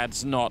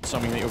that's not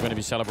something that you're going to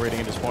be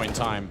celebrating at this point in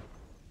time.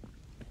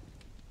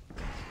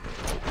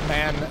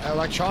 Man,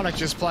 Electronic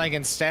just playing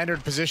in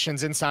standard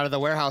positions inside of the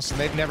warehouse, and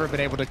they've never been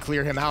able to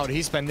clear him out.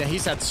 He's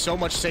had so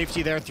much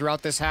safety there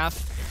throughout this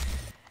half,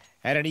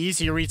 and an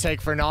easy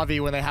retake for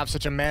Navi when they have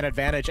such a man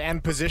advantage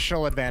and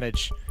positional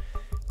advantage.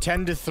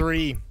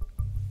 10-3.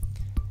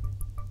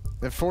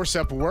 The force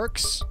up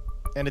works,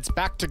 and it's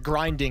back to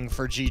grinding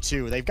for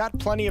G2. They've got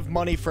plenty of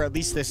money for at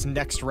least this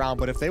next round,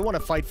 but if they want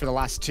to fight for the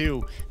last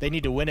 2, they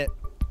need to win it.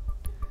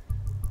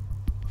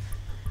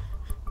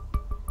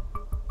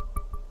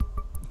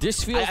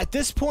 This feels... At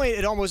this point,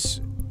 it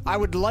almost... I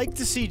would like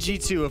to see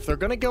G2, if they're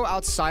going to go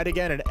outside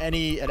again at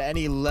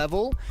any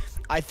level,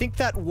 I think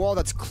that wall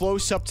that's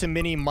close up to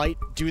Mini might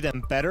do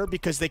them better,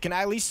 because they can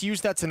at least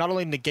use that to not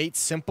only negate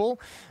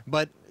Simple,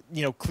 but,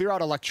 you know, clear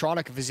out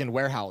Electronic if he's in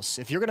warehouse.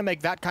 If you're going to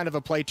make that kind of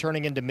a play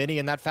turning into Mini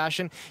in that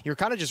fashion, you're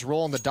kind of just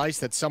rolling the dice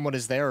that someone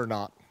is there or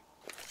not.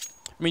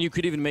 I mean, you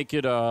could even make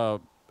it a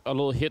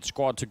little hit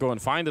squad to go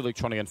and find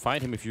Electronic and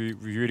find him if you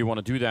really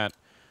want to do that.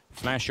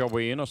 Flash your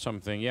way in or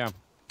something, yeah.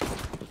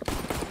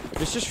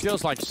 This just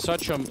feels like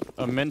such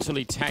a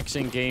mentally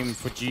taxing game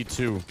for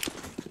G2.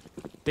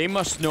 They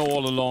must know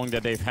all along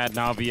that they've had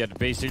Navi at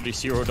basically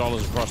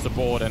 $0 across the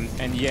board,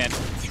 and yet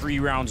 3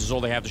 rounds is all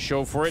they have to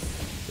show for it.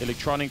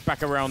 Electronic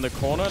back around the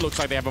corner. Looks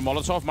like they have a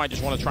Molotov. Might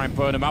just want to try and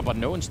burn him up, but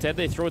no, instead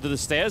they throw it to the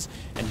stairs,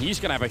 and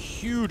he's going to have a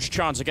huge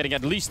chance of getting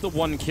at least the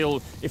 1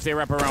 kill if they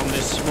wrap around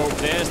this smoke.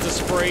 There's the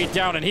spray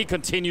down, and he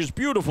continues.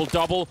 Beautiful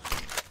double.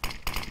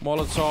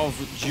 Molotov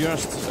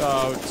just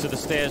to the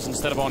stairs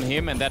instead of on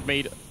him, and that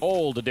made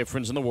all the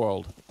difference in the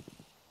world.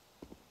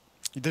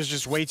 There's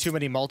just way too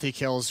many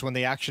multi-kills when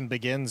the action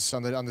begins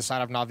on the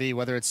side of Navi,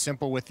 whether it's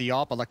Simple with the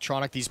AWP.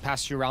 Electronic these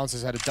past 2 rounds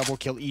has had a double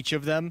kill each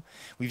of them.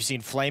 We've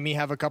seen Flamey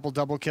have a couple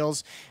double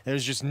kills.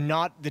 There's just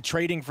not... The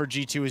trading for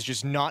G2 is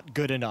just not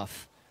good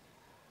enough.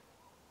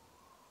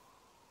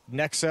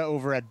 Nexa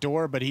over at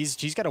door, but he's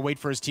got to wait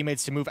for his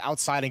teammates to move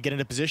outside and get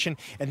into position,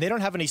 and they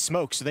don't have any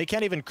smoke, so they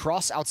can't even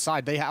cross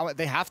outside. They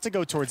have to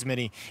go towards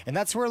Mini, and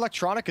that's where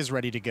Electronic is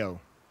ready to go.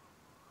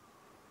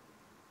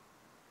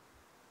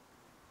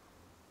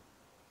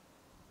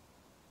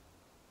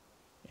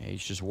 Yeah,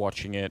 he's just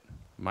watching it.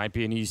 Might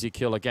be an easy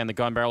kill. Again, the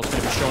gun barrel's going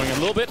to be showing a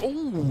little bit.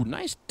 Ooh,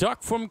 nice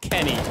duck from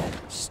Kenny.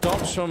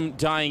 Stops from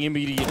dying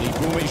immediately.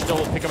 Boom H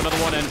double, pick up another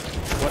one, and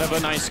whatever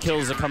nice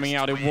kills are coming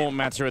out, it won't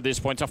matter at this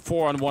point. It's a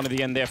 4-on-1 at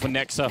the end there for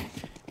Nexa,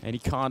 and he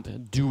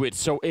can't do it.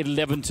 So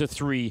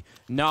 11-3.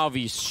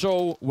 Navi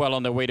so well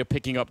on their way to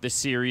picking up this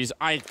series.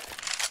 I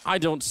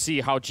don't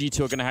see how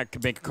G2 are going to have to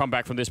make a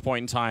comeback from this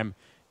point in time.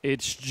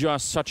 It's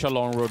just such a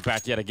long road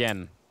back yet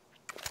again.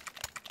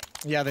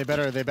 Yeah, they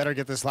better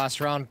get this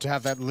last round to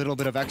have that little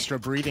bit of extra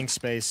breathing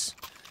space.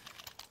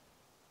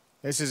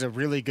 This is a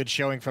really good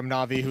showing from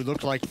Navi, who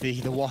looked like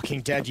the Walking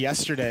Dead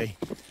yesterday.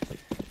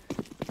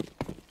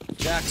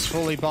 Jax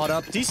fully bought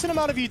up. Decent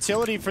amount of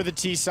utility for the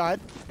T side.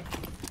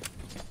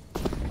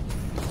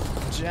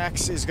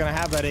 Jax is going to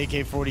have that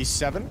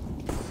AK-47.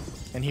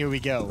 And here we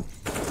go.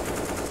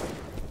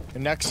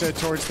 Nexa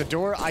towards the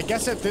door. I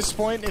guess at this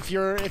point, if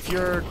you're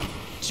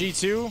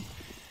G2,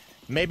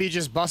 maybe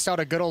just bust out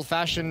a good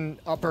old-fashioned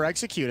upper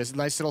execute as a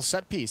nice little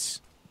set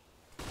piece.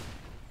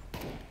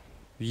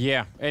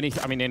 Yeah,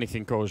 I mean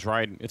anything goes,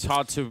 right? It's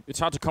hard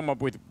to come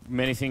up with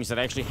many things that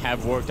actually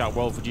have worked out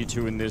well for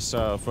G2 in this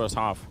first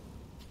half.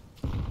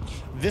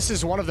 This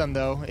is one of them,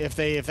 though. If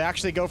they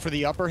actually go for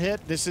the upper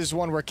hit, this is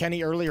one where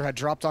Kenny earlier had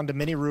dropped onto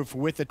mini roof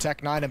with the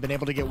Tech 9 and been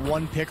able to get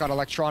one pick on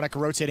electronic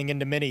rotating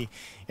into mini.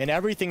 And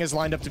everything is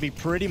lined up to be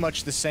pretty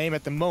much the same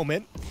at the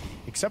moment,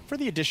 except for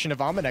the addition of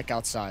Amanek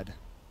outside.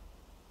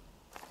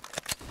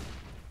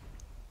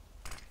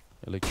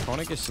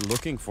 Electronic is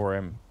looking for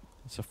him.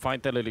 It's a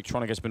fight that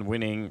Electronic has been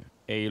winning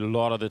a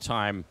lot of the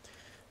time.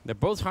 They're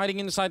both hiding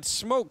inside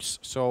smokes,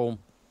 so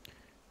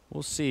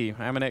we'll see.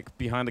 Amanek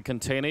behind the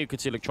container. You could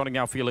see Electronic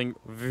now feeling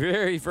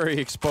very, very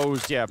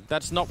exposed. Yeah,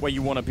 that's not where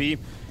you want to be.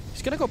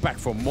 He's going to go back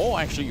for more,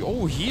 actually.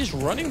 Oh, he's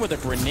running with a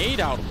grenade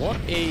out. What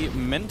a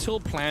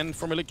mental plan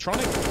from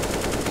Electronic.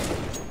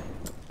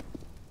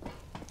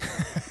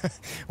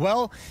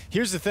 Well,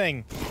 here's the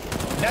thing.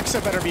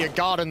 Nexa better be a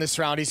god in this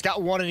round. He's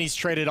got one and he's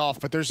traded off,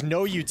 but there's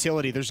no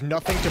utility. There's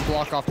nothing to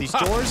block off these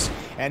doors.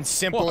 And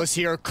Simple is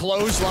here,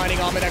 clotheslining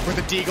Amanek with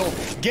a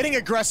deagle, getting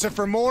aggressive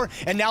for more,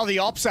 and now the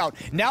op's out.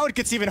 Now it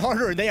gets even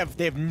harder, and they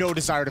have no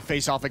desire to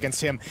face off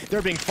against him.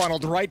 They're being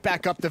funneled right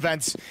back up the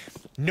vents.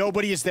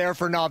 Nobody is there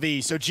for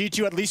NAVi, so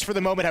G2, at least for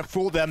the moment, have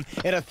fooled them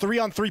in a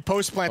 3-on-3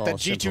 post plant that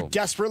G2 Simple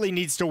desperately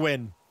needs to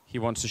win. He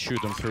wants to shoot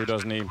them through,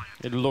 doesn't he?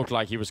 It looked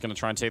like he was going to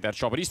try and take that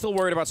shot, but he's still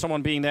worried about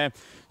someone being there.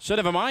 So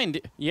never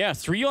mind. Yeah,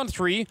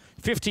 3-on-3,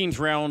 15th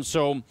round,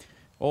 so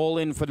all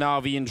in for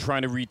NAVi in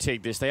trying to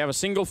retake this. They have a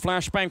single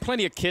flashbang,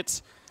 plenty of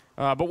kits,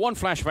 but one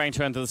flashbang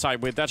to enter the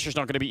side with. That's just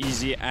not going to be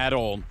easy at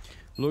all.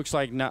 Looks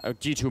like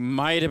G2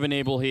 might have been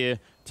able here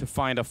to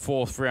find a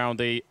 4th round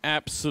they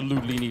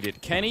absolutely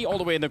needed. Kenny all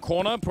the way in the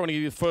corner,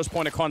 probably the first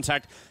point of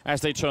contact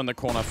as they turn the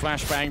corner.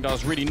 Flashbang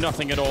does really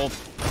nothing at all.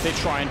 They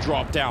try and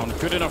drop down.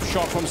 Good enough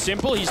shot from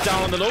Simple. He's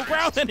down on the low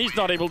ground and he's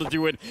not able to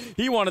do it.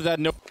 He wanted that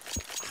no.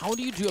 How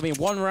do you do, I mean,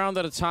 one round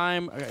at a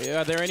time?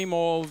 Are there any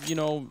more, you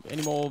know,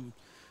 any more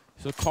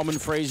sort of common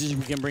phrases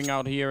we can bring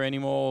out here? Any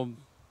more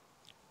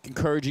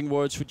encouraging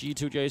words for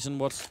G2, Jason?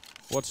 What's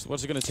it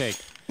going to take?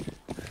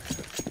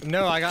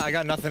 No, I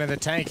got nothing in the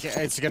tank.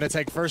 It's going to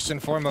take, first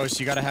and foremost,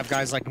 you got to have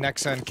guys like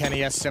Nexa and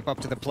Kenny S step up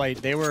to the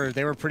plate. They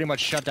were pretty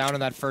much shut down in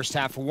that first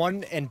half.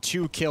 1 and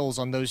 2 kills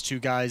on those two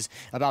guys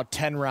about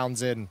 10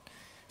 rounds in.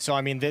 So,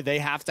 I mean, they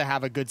have to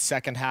have a good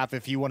second half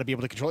if you want to be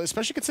able to control it,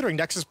 especially considering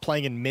Nexa's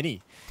playing in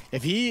mini.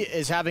 If he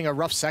is having a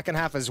rough second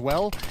half as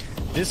well,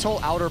 this whole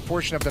outer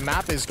portion of the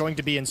map is going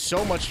to be in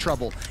so much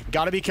trouble.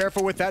 Got to be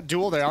careful with that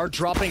duel. They are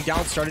dropping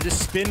down, started to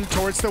spin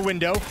towards the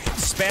window.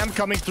 Spam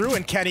coming through,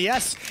 and Kenny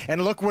S.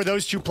 And look where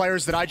those two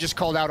players that I just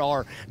called out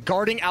are.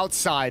 Guarding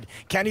outside.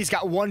 Kenny's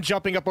got one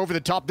jumping up over the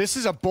top. This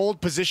is a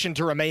bold position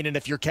to remain in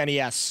if you're Kenny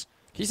S.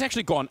 He's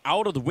actually gone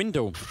out of the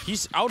window.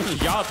 He's out in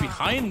the yard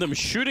behind them,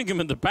 shooting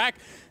him in the back.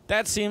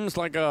 That seems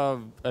like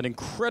an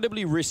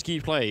incredibly risky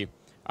play.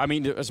 I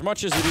mean, as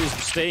much as it is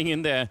staying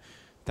in there,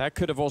 that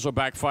could have also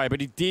backfired.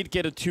 But he did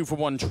get a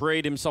 2-for-1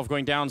 trade himself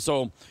going down,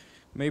 so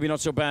maybe not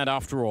so bad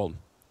after all.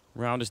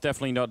 Round is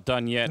definitely not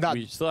done yet.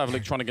 We still have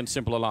Electronic and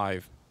Simple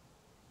alive.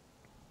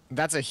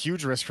 That's a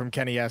huge risk from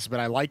Kenny S, but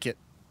I like it.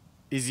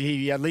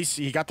 At least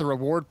he got the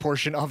reward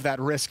portion of that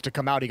risk to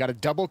come out. He got a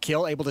double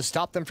kill, able to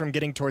stop them from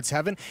getting towards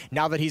Heaven.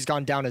 Now that he's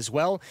gone down as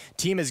well,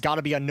 team has got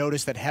to be on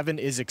notice that Heaven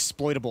is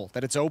exploitable,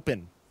 that it's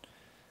open.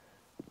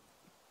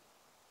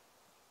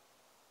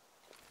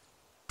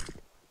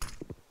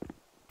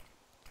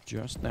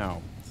 Just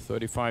now,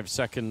 35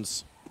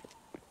 seconds.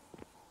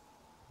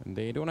 And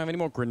they don't have any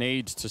more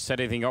grenades to set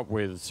anything up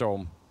with,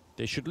 so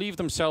they should leave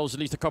themselves at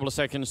least a couple of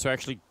seconds to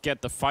actually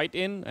get the fight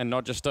in and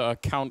not just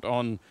count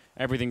on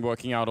everything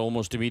working out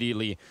almost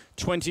immediately.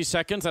 20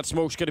 seconds, that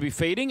smoke's going to be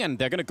fading, and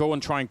they're going to go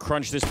and try and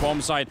crunch this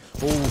bomb site.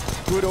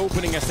 Oh, good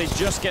opening as they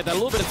just get a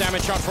little bit of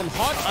damage shot from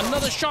Hot.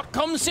 Another shot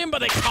comes in, but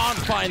they can't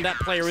find that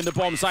player in the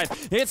bomb site.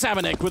 It's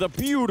Amanek with a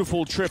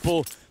beautiful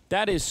triple.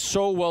 That is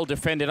so well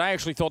defended. I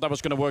actually thought that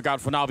was going to work out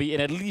for NAVi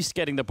in at least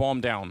getting the bomb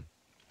down.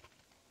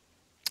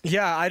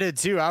 Yeah, I did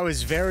too. I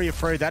was very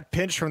afraid. That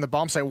pinch from the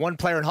bomb site. One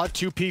player in Hut,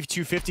 2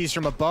 P250s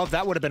from above.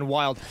 That would have been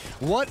wild.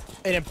 What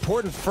an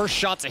important first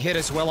shot to hit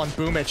as well on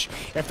Boomich.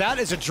 If that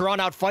is a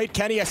drawn-out fight,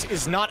 Kenny S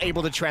is not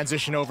able to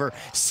transition over.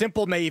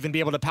 Simple may even be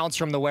able to pounce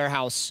from the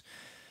warehouse.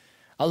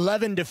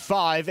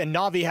 11-5, and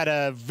NAVi had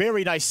a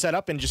very nice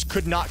setup and just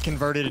could not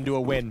convert it into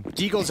a win.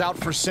 Deagle's out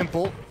for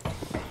Simple,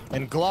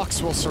 and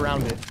Glocks will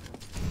surround it.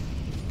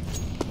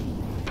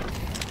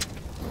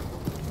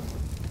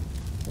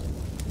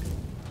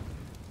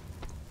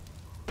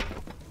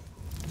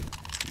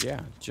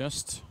 Yeah,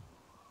 just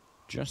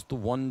the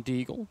one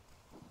deagle.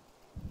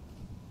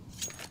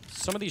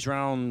 Some of these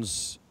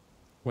rounds,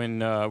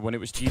 when it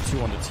was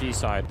G2 on the T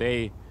side,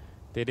 they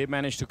did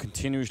manage to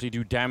continuously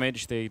do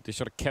damage. They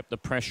sort of kept the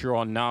pressure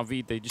on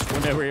NAVi. They just were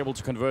never able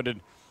to convert it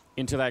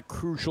into that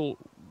crucial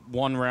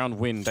one-round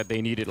win that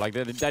they needed. Like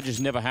that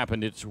just never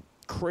happened. It's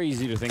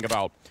crazy to think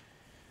about.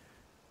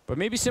 But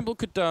maybe Simple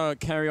could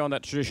carry on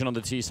that tradition on the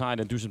T side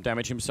and do some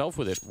damage himself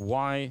with it.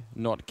 Why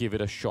not give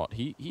it a shot?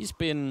 It's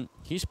been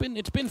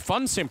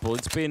fun, Simple.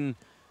 It's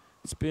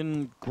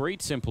been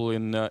great, Simple,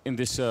 in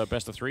this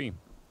best of 3.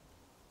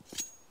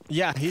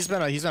 Yeah, he's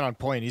been on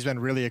point. He's been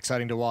really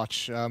exciting to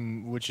watch,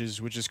 which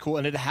is cool.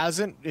 And it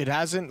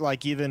hasn't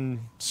like even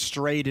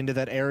strayed into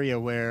that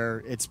area where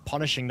it's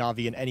punishing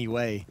Navi in any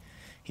way.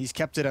 He's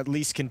kept it at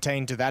least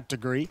contained to that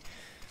degree.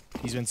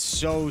 He's been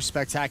so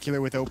spectacular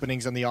with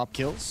openings on the op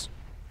kills.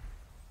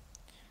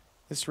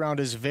 This round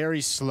is very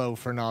slow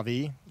for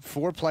Navi.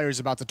 4 players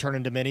about to turn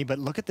into Mini, but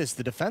look at this.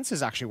 The defense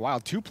is actually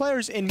wild. 2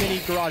 players in Mini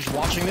Garage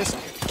watching this.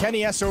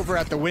 Kenny S over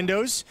at the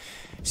windows.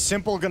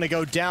 Simple gonna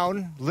go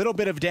down. Little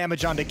bit of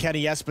damage onto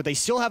Kenny S, but they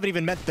still haven't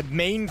even met the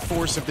main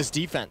force of this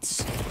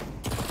defense.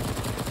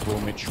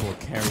 Mitch will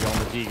carry on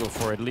the Deagle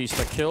for at least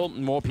a kill.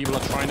 More people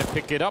are trying to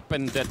pick it up,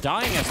 and they're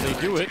dying as they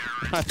do it.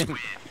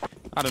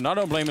 I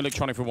don't blame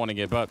Electronic for wanting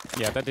it, but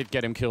yeah, that did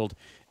get him killed.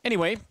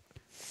 Anyway,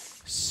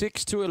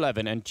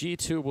 6-11, and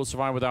G2 will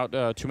survive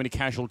without too many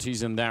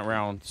casualties in that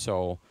round.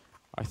 So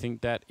I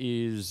think that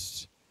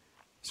it's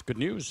good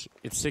news.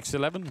 It's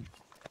 6-11.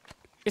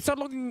 It's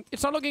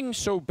not looking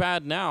so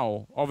bad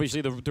now.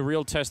 Obviously, the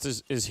real test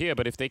is here,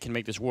 but if they can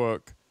make this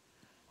work,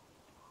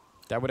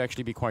 that would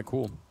actually be quite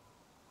cool.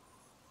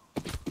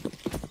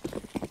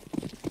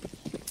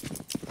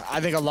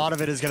 I think a lot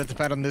of it is going to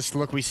depend on this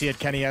look we see at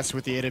Kenny S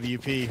with the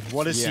AWP.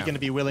 What is he going to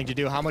be willing to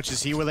do? How much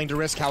is he willing to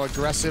risk? How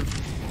aggressive?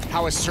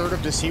 How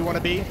assertive does he want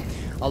to be?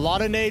 A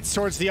lot of nades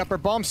towards the upper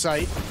bomb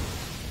site.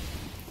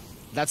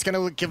 That's going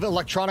to give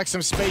Electronic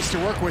some space to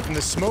work with, and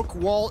the smoke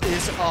wall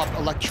is up.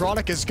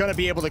 Electronic is going to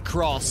be able to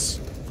cross.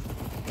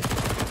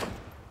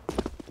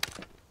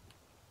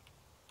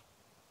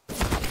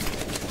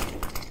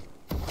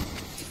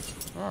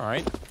 All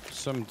right.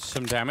 Some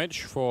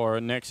damage for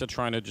Nexa,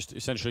 trying to just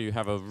essentially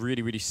have a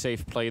really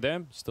safe play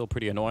there. Still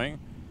pretty annoying.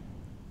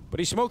 But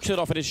he smokes it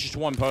off, and it's just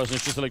one person.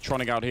 It's just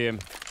Electronic out here.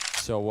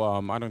 So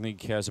I don't think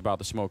he cares about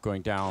the smoke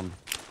going down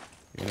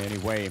in any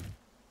way.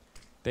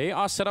 They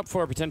are set up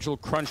for a potential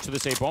crunch to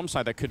this A bomb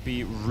side that could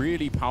be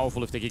really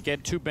powerful if they could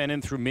get 2 men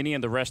in through Mini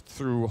and the rest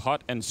through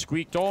Hut and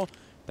Squeak Door.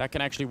 That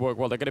can actually work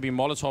well. They're going to be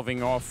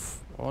Molotoving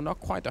off, well, not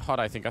quite the Hut,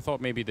 I think. I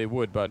thought maybe they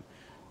would, but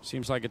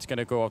seems like it's going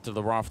to go up to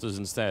the rafters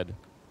instead.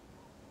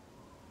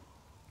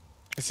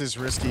 This is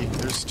risky.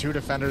 There's 2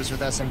 defenders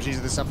with SMGs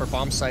at this upper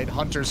bomb site.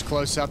 Hunter's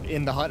close up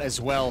in the Hut as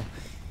well.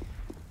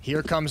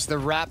 Here comes the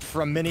wrap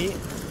from Mini.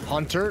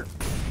 Hunter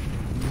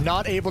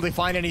not able to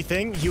find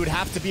anything. He would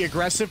have to be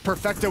aggressive.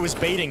 Perfecto is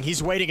baiting.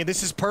 He's waiting, and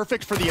this is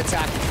perfect for the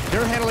attack.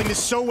 They're handling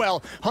this so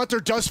well. Hunter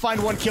does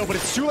find 1 kill, but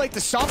it's too late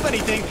to stop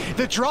anything.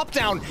 The drop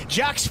down.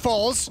 Jax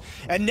falls,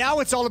 and now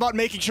it's all about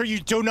making sure you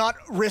do not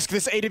risk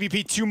this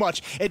AWP too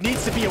much. It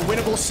needs to be a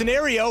winnable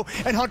scenario,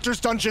 and Hunter's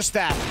done just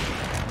that.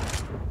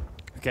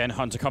 Again,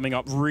 Hunter coming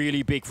up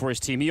really big for his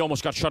team. He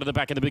almost got shot at the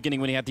back in the beginning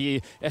when he had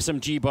the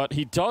SMG, but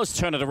he does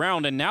turn it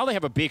around, and now they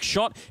have a big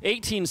shot.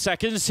 18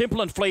 seconds,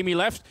 Simple and Flamey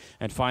left,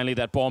 and finally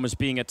that bomb is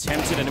being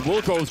attempted, and it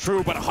will go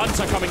through, but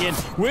Hunter coming in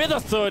with a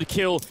 3rd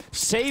kill,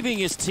 saving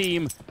his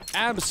team.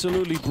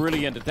 Absolutely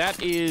brilliant.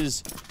 That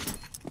is...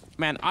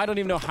 Man, I don't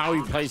even know how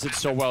he plays it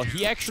so well.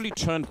 He actually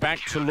turned back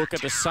to look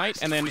at the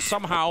site, and then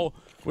somehow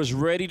was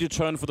ready to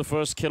turn for the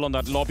first kill on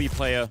that lobby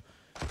player.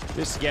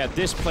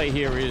 This play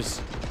here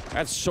is...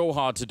 That's so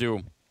hard to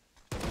do.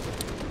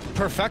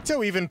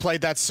 Perfecto even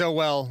played that so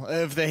well.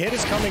 If the hit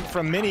is coming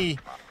from Mini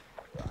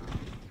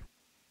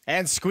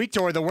and Squeak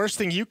Door, the worst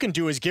thing you can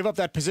do is give up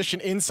that position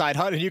inside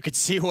Hut, and you can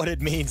see what it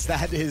means.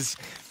 That is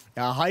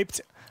a hyped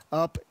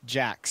up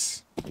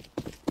Jax.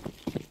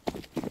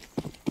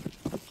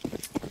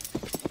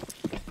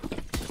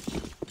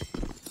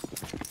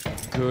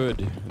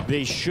 Good.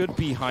 They should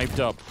be hyped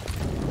up.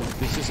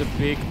 This is a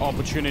big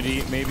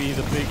opportunity, maybe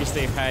the biggest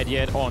they've had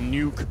yet on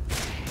Nuke.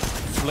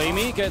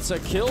 Flamey gets a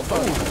kill, but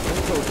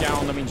will go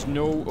down. That means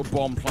no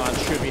bomb plant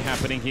should be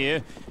happening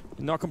here.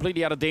 Not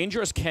completely out of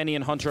danger, as Kenny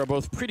and Hunter are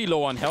both pretty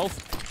low on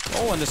health.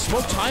 Oh, and the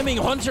smoke timing.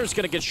 Hunter's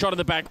going to get shot in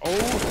the back.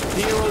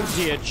 Oh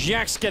dear.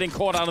 Jax getting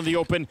caught out in the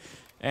open.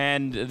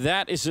 And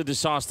that is a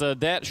disaster.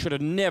 That should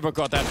have never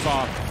got that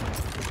far.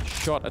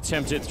 Shot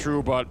attempted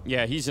through, but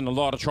yeah, he's in a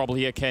lot of trouble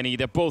here, Kenny.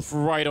 They're both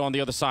right on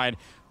the other side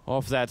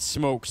of that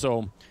smoke.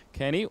 So,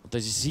 Kenny,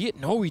 does he see it?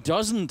 No, he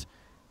doesn't.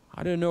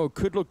 I don't know. It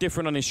could look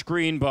different on his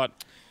screen,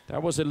 but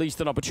that was at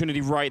least an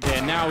opportunity right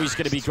there. Now he's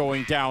going to be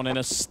going down, and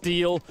a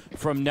steal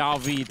from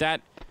NAVi.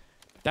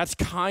 That's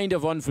kind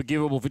of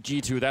unforgivable for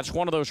G2. That's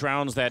one of those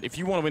rounds that if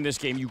you want to win this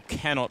game, you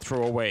cannot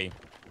throw away.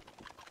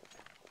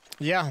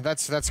 Yeah,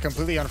 that's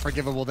completely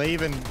unforgivable. They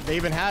even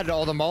had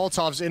all the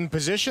Molotovs in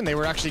position. They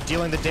were actually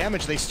dealing the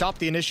damage. They stopped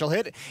the initial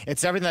hit.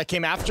 It's everything that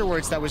came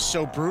afterwards that was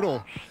so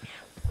brutal.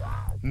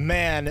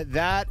 Man,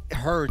 that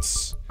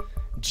hurts.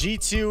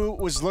 G2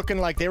 was looking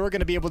like they were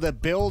going to be able to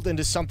build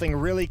into something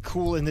really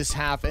cool in this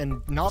half,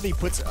 and NAVi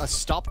puts a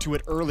stop to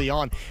it early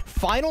on.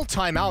 Final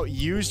timeout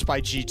used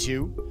by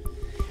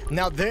G2.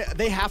 Now,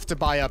 they have to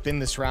buy up in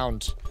this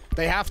round.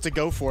 They have to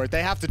go for it.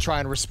 They have to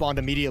try and respond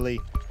immediately.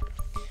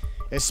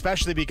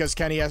 especially because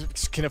Kenny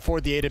can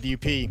afford the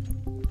AWP.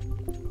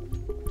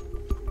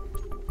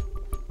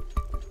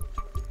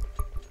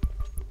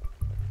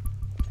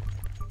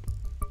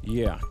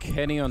 Yeah,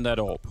 Kenny on that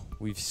AWP.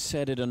 We've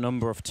said it a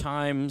number of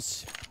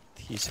times.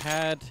 He's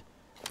had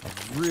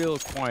a real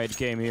quiet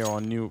game here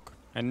on Nuke.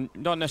 And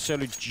not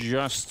necessarily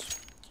just,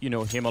 you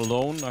know, him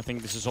alone. I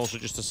think this is also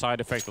just a side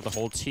effect of the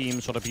whole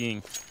team sort of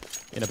being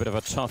in a bit of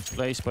a tough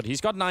place. But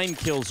he's got 9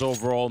 kills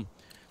overall.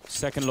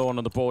 Second low on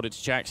the board,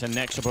 it's Jackson.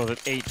 Next above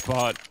at 8,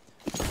 but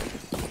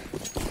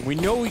we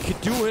know he could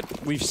do it.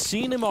 We've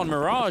seen him on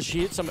Mirage.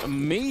 He had some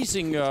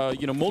amazing,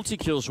 you know,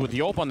 multi-kills with the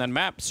AWP on that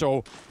map.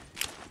 So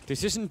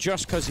this isn't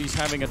just because he's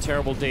having a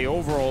terrible day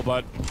overall,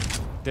 but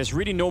there's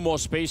really no more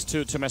space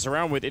to mess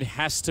around with. It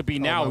has to be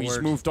now. He's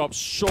moved up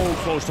so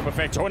close to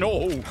Perfecto. And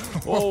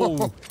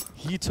oh,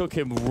 he took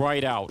him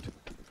right out.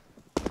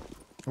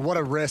 What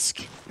a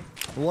risk.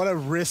 What a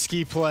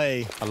risky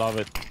play. I love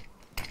it.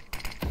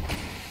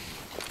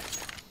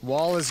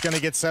 Wall is going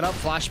to get set up.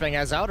 Flashbang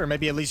has out, or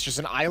maybe at least just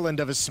an island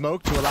of a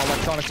smoke to allow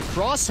Electronic to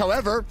cross.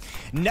 However,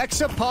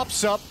 Nexa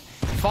pops up,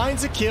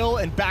 finds a kill,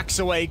 and backs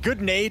away.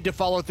 Good nade to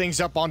follow things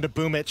up onto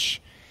Boomich.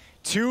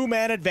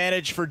 2-man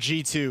advantage for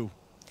G2.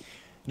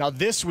 Now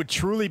this would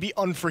truly be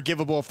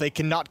unforgivable if they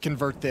cannot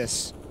convert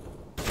this.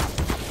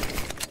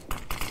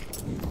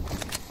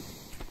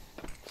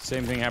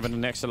 Same thing happened to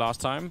Nexa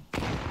last time.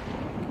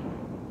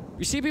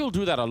 You see people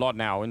do that a lot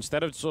now.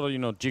 Instead of sort of, you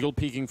know, jiggle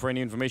peeking for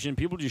any information,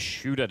 people just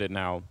shoot at it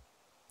now.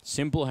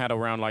 Simple had a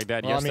round like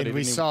that yesterday. I mean,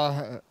 we saw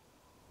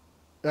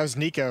that was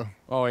Nico.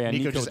 Oh yeah,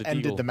 Nico Nico just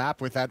ended the map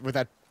with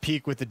that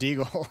peek with the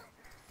deagle.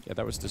 Yeah,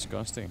 that was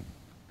disgusting.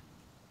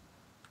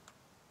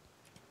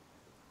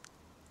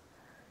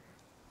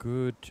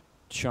 Good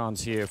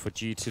chance here for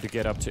G2 to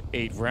get up to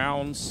 8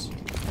 rounds.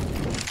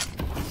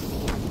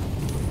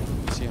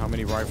 See how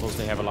many rifles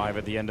they have alive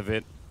at the end of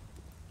it.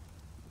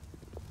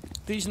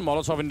 Decent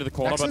Molotov into the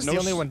corner, but no... the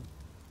only one.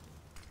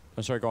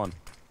 Oh, sorry, go on.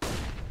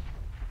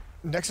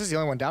 Nex is the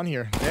only one down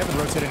here. They haven't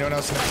rotated anyone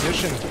else in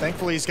position.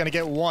 Thankfully, he's going to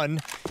get one.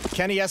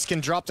 Kenny S can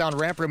drop down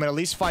ramp room and at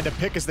least find a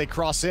pick as they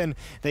cross in.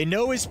 They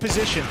know his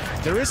position.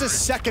 There is a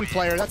second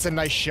player. That's a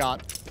nice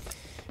shot.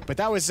 But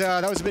that was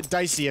a bit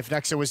dicey if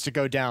Nexa was to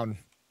go down.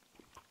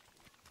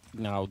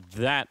 Now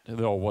that,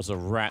 though, was a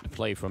rat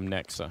play from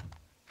Nexa.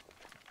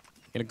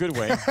 In a good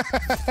way.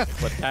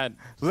 But that...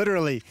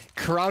 Literally,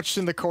 crouched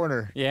in the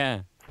corner.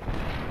 Yeah.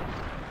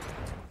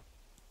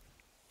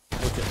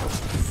 Look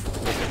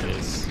at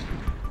this.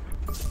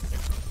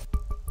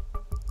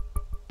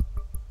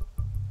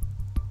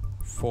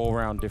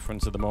 4-round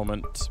difference at the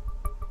moment.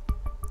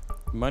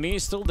 Money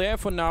is still there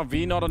for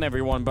NAVi, not on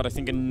everyone, but I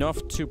think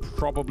enough to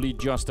probably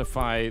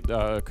justify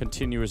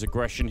continuous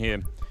aggression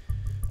here.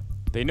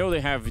 They know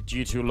they have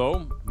G2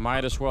 low.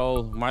 Might as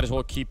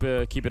well keep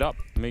it up.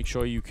 Make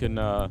sure you can.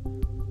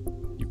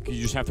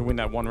 You just have to win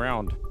that one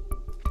round.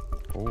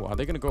 Oh, are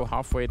they gonna go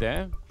halfway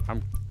there?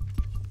 I'm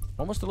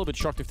almost a little bit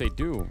shocked if they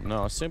do.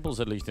 No, Simple's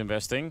at least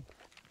investing.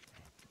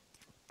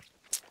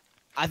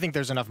 I think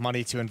there's enough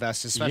money to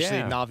invest, especially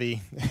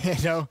NAVi.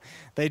 You know,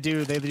 they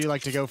do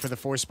like to go for the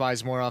 4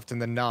 spies more often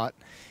than not.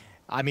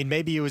 I mean,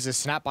 maybe it was a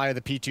snap buy of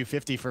the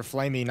P250 for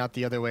Flamey, not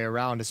the other way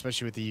around,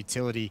 especially with the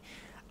utility.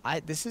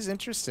 This is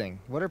interesting.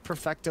 What are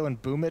Perfecto and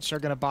Boomich are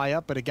going to buy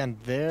up? But again,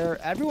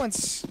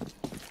 everyone's...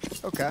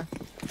 Okay.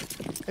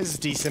 This is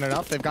decent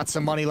enough. They've got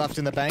some money left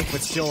in the bank,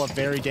 but still a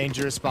very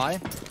dangerous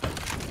buy.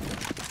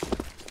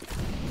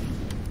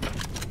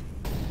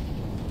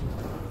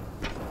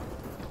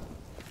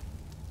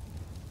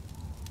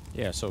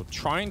 Yeah, so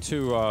trying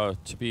to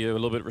be a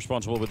little bit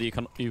responsible with the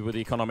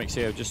economics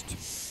here.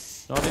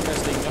 Just not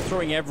investing, not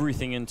throwing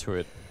everything into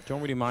it.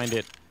 Don't really mind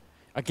it.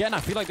 Again, I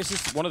feel like this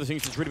is one of the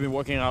things that's really been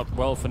working out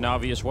well for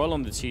NAVi as well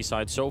on the T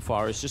side so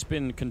far. It's just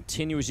been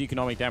continuous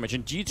economic damage,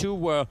 and G2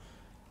 were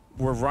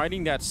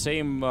riding that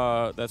same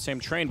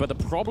train. But the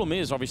problem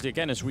is, obviously,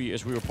 again, as we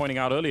were pointing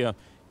out earlier,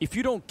 if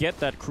you don't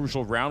get that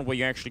crucial round where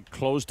you actually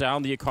close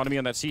down the economy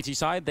on that CT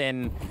side,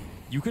 then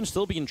you can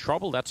still be in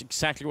trouble. That's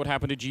exactly what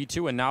happened to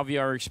G2, and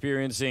NAVi are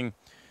experiencing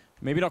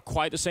maybe not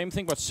quite the same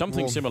thing, but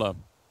something similar.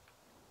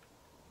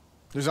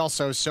 There's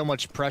also so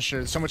much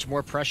pressure, so much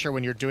more pressure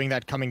when you're doing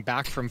that coming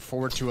back from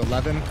 4 to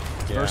 11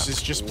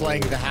 versus just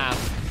playing the half.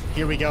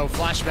 Here we go,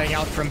 flashbang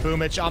out from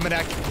Boomich.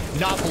 Amanek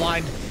not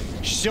blind,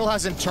 still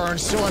hasn't turned,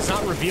 still has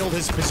not revealed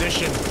his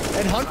position.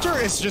 And Hunter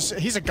is just,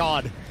 he's a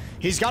god.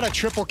 He's got a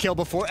triple kill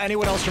before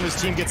anyone else from his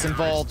team gets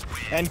involved.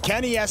 And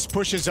Kenny S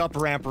pushes up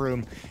ramp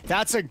room.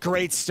 That's a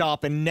great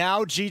stop, and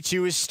now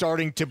G2 is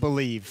starting to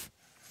believe.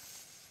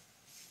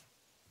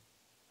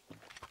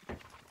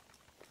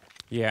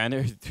 Yeah, and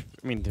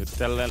I mean,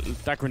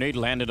 that grenade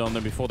landed on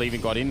them before they even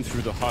got in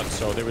through the hut,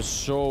 so they were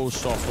so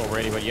soft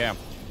already. But yeah,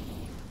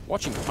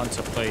 watching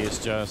Hunter play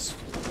is just...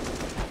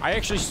 I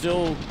actually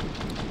still...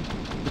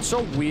 It's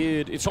so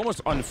weird. It's almost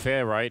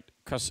unfair, right?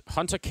 Because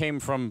Hunter came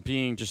from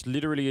being just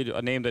literally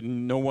a name that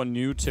no one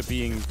knew to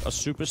being a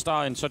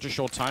superstar in such a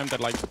short time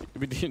that, like,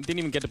 we didn't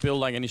even get to build,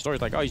 like, any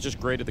stories. Like, oh, he's just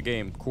great at the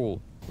game. Cool.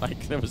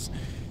 Like, there was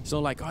So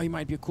like, oh, he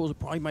might be a cool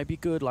support, he might be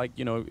good. Like,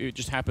 you know, it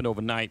just happened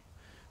overnight,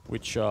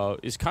 which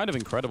is kind of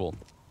incredible.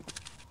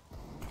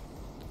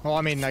 Well,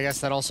 I mean, I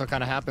guess that also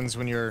kind of happens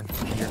when you're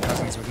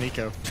cousins with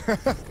Nico.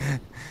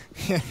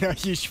 You know,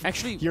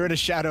 you're in a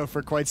shadow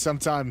for quite some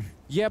time.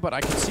 Yeah, but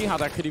I can see how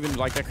that could even,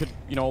 like, that could,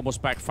 you know,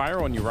 almost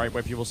backfire on you, right?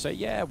 Where people say,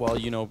 yeah, well,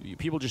 you know,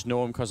 people just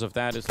know him because of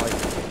that. It's like,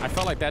 I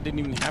felt like that didn't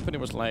even happen. It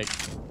was like,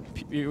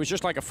 it was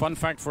just like a fun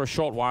fact for a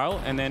short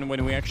while. And then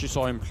when we actually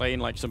saw him play in,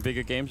 like, some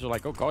bigger games, we're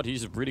like, oh, God,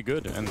 he's really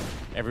good. And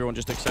everyone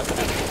just accepted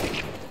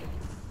it.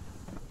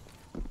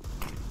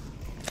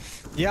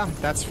 Yeah,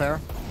 that's fair.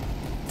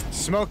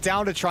 Smoke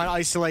down to try and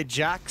isolate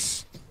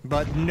Jax,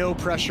 but no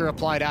pressure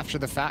applied after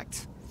the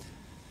fact.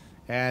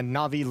 And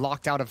Navi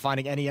locked out of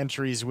finding any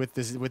entries with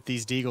these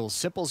Deagles.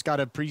 Simple's got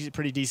a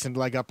pretty decent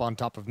leg up on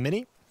top of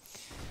Mini.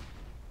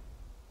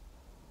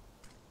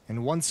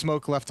 And one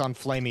smoke left on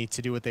Flamey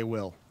to do what they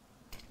will.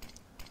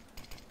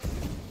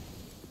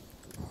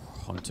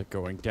 Hunter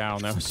going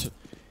down. I was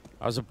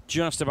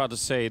just about to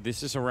say,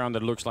 this is a round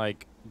that looks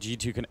like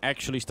G2 can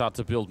actually start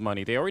to build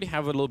money. They already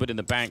have a little bit in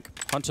the bank.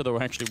 Hunter, though,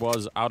 actually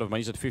was out of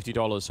money. He's at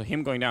 $50, so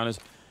him going down is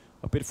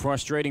a bit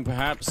frustrating,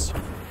 perhaps.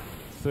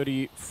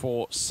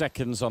 34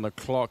 seconds on the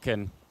clock,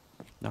 and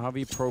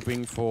Navi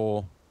probing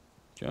for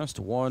just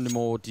one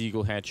more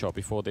Deagle headshot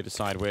before they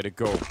decide where to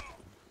go.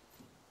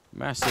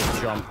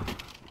 Massive jump.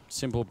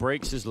 Simple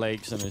breaks his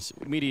legs and is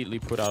immediately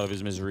put out of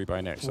his misery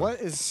by Nexa.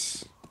 What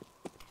is...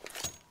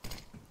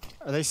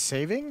 Are they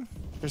saving?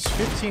 There's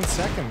 15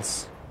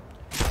 seconds.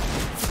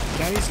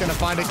 Kenny's gonna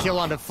find a kill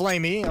onto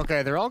Flamey.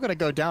 Okay, they're all gonna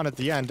go down at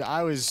the end.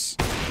 I was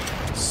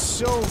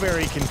so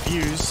very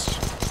confused.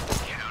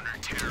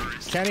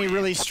 Kenny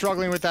really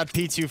struggling with that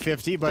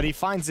P250, but he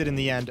finds it in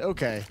the end.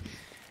 Okay.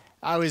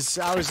 I was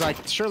like,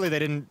 surely they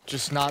didn't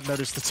just not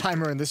notice the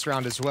timer in this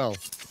round as well.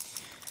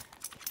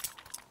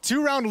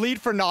 2-round lead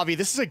for Navi.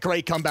 This is a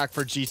great comeback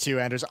for G2,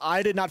 Anders.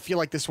 I did not feel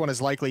like this one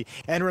is likely.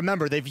 And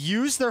remember, they've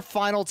used their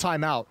final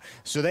timeout,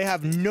 so they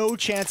have no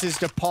chances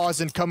to pause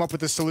and come up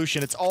with a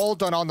solution. It's all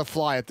done on the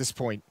fly at this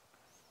point.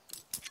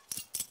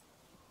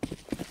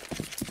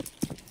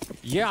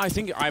 Yeah, I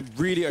think I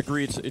really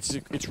agree. It's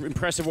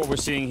impressive what we're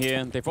seeing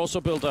here. They've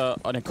also built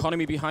an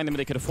economy behind them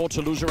they could afford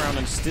to lose around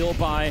and still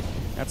buy.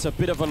 That's a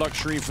bit of a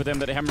luxury for them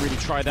that they haven't really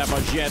tried that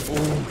much yet.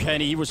 Ooh,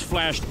 Kenny, he was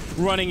flashed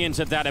running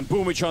into that, and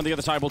Boomich on the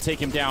other side will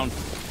take him down.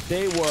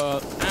 They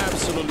were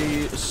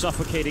absolutely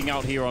suffocating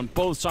out here on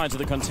both sides of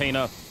the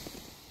container.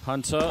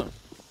 Hunter,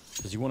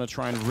 does he want to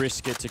try and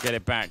risk it to get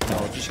it back?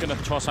 No, just going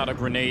to toss out a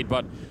grenade,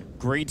 but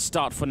great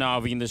start for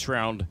Navi in this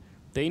round.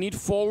 They need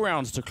 4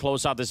 rounds to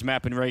close out this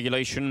map in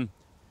regulation.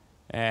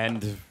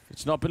 And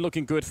it's not been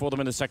looking good for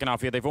them in the second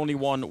half here. They've only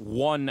won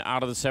 1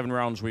 out of the 7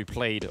 rounds we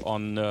played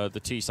on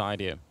the T side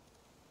here.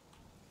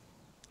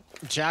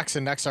 Jax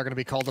and Nexa are going to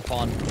be called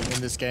upon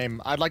in this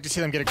game. I'd like to see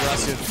them get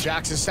aggressive.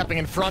 Jax is stepping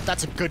in front.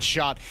 That's a good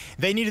shot.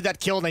 They needed that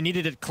kill, and they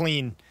needed it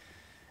clean.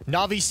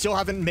 Navi still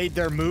haven't made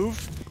their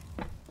move.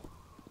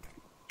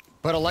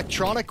 But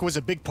Electronic was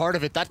a big part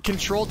of it. That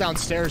control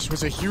downstairs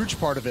was a huge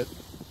part of it.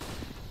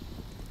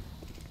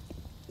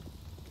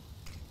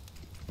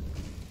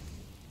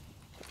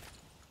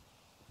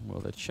 Well,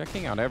 they're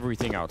checking out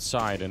everything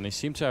outside, and they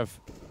seem to have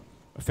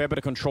a fair bit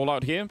of control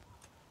out here.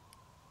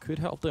 Could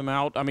help them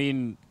out. I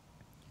mean,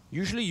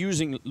 usually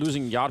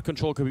losing yard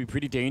control could be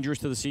pretty dangerous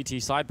to the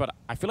CT side, but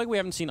I feel like we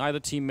haven't seen either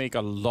team make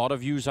a lot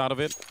of use out of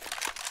it.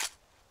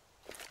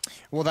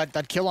 Well,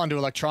 that kill onto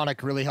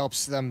Electronic really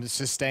helps them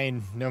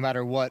sustain no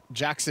matter what.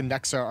 Jax and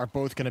Nexa are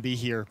both going to be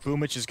here.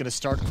 Boomich is going to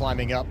start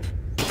climbing up.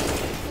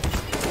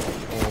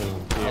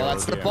 Oh,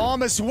 that's the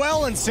bomb as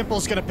well, and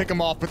Simple's gonna pick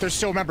him off, but there's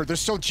still, remember, there's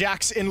still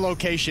Jax in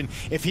location.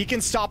 If he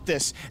can stop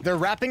this, they're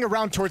wrapping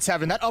around towards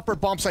heaven. That upper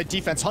bomb site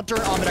defense, Hunter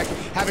and Aminek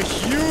have a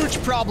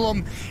huge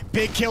problem.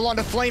 Big kill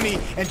onto Flamey,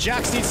 and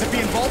Jax needs to be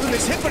involved in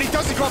this hit, but he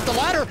doesn't go up the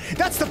ladder.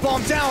 That's the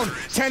bomb down.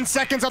 10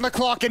 seconds on the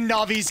clock, and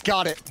Navi's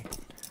got it.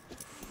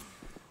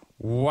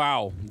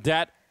 Wow,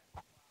 that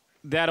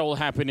all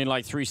happened in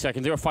like 3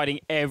 seconds. They were fighting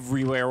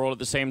everywhere all at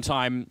the same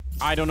time.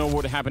 I don't know what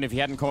would happen if he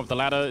hadn't come up the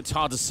ladder. It's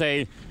hard to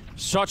say.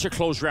 Such a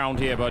close round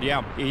here, but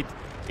yeah,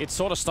 it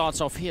sort of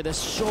starts off here. There's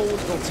so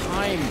little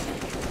time,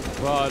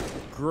 but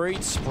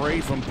great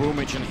spray from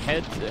Boomich and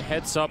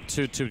heads up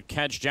to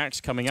catch Jax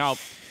coming out.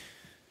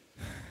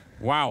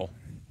 Wow.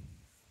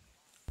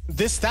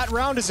 That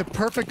round is a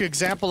perfect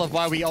example of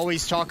why we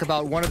always talk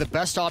about one of the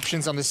best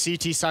options on the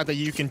CT side that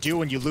you can do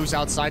when you lose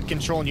outside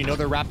control and you know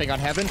they're wrapping on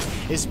heaven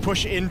is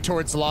push in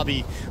towards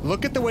lobby.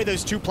 Look at the way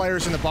those 2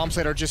 players in the bomb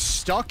site are just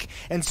stuck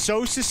and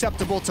so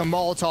susceptible to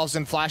Molotovs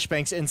and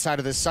flashbangs inside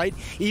of this site.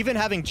 Even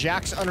having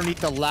Jax underneath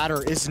the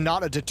ladder is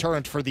not a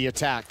deterrent for the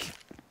attack.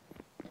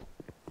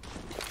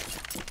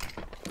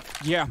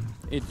 Yeah,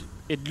 it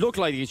looked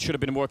like it should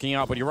have been working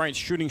out, but you're right,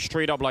 shooting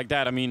straight up like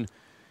that, I mean,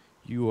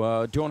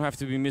 you don't have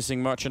to be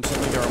missing much, and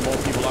certainly there are more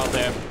people out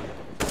there.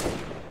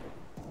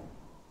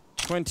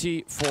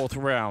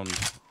 24th round.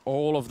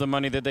 All of the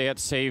money that they had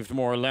saved,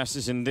 more or less,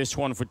 is in this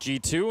one for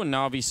G2, and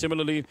Navi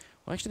similarly,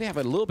 well, actually they have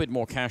a little bit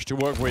more cash to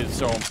work with,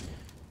 so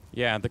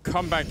Yeah, the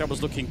comeback that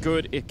was looking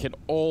good, it can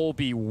all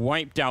be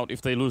wiped out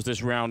if they lose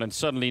this round, and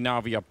suddenly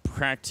NAVi are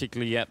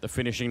practically at the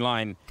finishing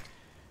line.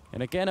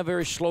 And again, a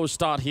very slow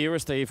start here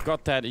as they've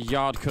got that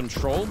yard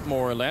control,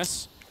 more or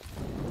less.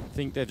 I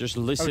think they're just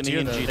listening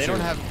in G2. They don't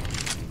have...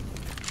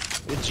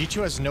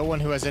 G2 has no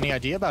one who has any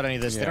idea about any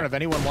of this. They don't have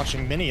anyone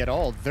watching Mini at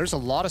all. There's a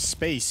lot of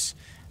space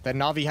that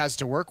NAVi has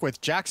to work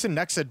with. Jackson,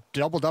 Nexa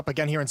doubled up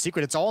again here in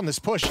secret. It's all in this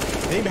push.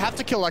 They have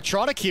to kill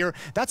Electronic here.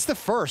 That's the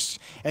first.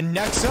 And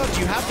Nexa, do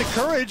you have the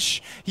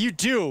courage? You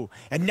do.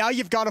 And now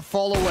you've got to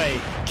fall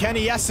away.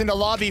 Kenny S in the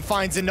lobby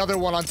finds another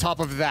one on top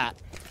of that.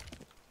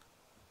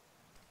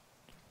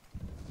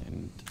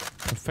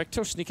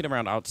 Perfecto sneaking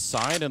around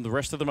outside, and the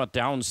rest of them are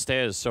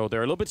downstairs, so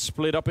they're a little bit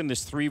split up in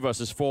this 3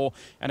 versus 4.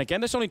 And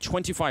again, there's only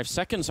 25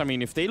 seconds. I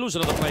mean, if they lose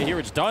another player here,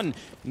 it's done.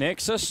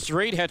 Nexa,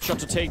 straight headshot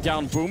to take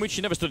down Boomich.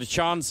 She never stood a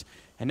chance.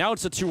 And now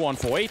it's a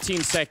 2-on-4,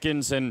 18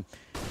 seconds, and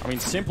I mean,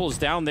 Simple's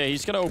down there.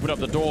 He's going to open up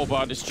the door,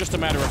 but it's just a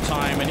matter of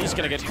time, and he's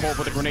going to get caught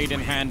with a grenade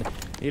in hand.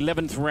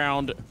 11th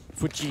round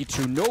for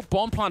G2. No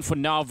bomb plant for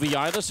NAVi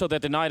either, so they're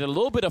denied a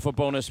little bit of a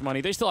bonus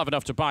money. They still have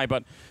enough to buy,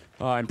 but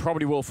and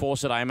probably will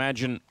force it, I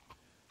imagine.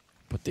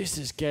 But this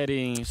is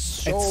getting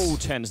so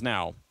tense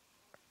now.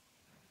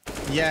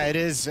 Yeah, it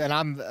is, and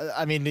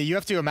I mean, you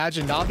have to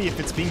imagine NAVi, if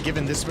it's being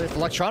given this, if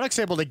Electronic's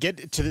able to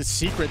get to this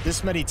secret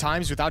this many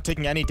times without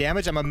taking any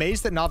damage, I'm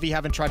amazed that NAVi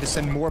haven't tried to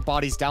send more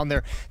bodies down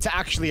there to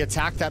actually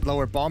attack that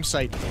lower bomb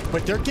site.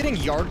 But they're getting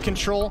yard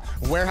control,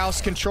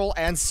 warehouse control,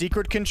 and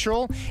secret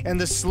control,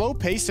 and the slow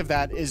pace of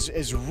that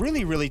is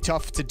really, really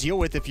tough to deal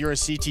with if you're a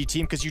CT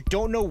team, because you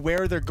don't know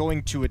where they're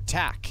going to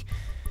attack.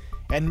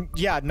 And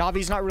yeah,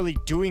 NAVi's not really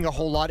doing a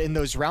whole lot in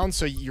those rounds,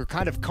 so you're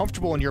kind of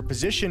comfortable in your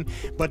position,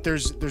 but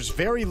there's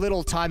very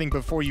little timing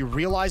before you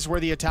realize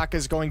where the attack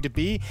is going to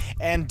be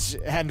and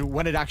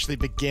when it actually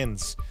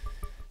begins.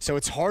 So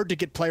it's hard to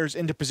get players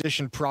into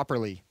position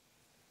properly.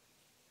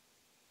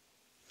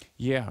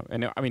 Yeah,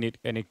 and I mean,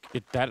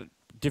 that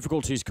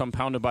difficulty is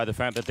compounded by the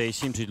fact that they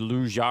seem to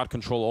lose yard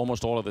control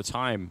almost all of the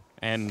time.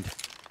 And,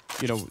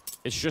 you know,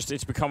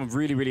 it's become a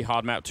really, really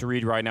hard map to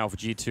read right now for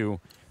G2.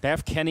 They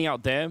have Kenny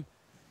out there.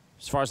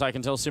 As far as I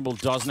can tell, Symbol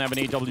doesn't have an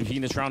AWP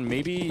in this round.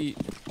 Maybe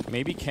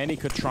Kenny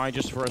could try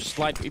just for a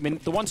slight... I mean,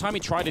 the one time he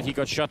tried it, he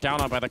got shut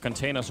down by the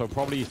container, so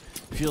probably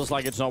feels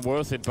like it's not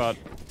worth it, but...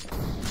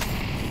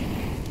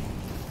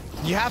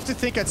 You have to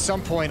think at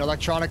some point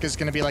Electronic is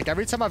going to be like,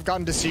 every time I've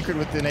gotten to secret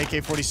with an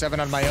AK-47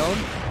 on my own,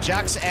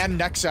 Jax and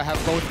Nexa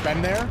have both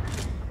been there.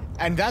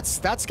 And that's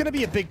going to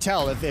be a big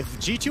tell. If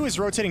G2 is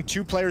rotating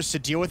 2 players to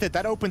deal with it,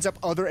 that opens up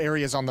other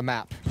areas on the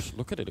map.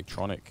 Look at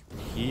Electronic.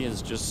 He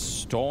has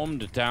just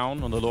stormed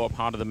down on the lower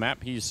part of the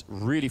map. He's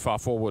really far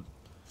forward.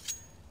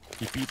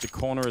 He beat the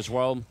corner as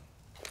well.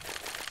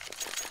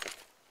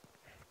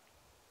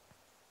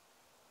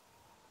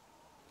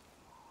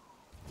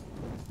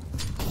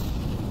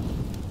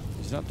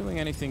 He's not doing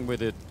anything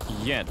with it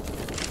yet,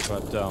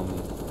 but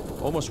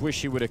almost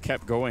wish he would have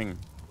kept going.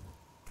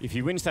 If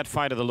he wins that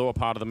fight at the lower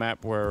part of the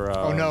map where...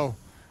 oh, no.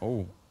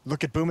 Oh.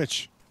 Look at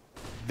Boomich.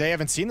 They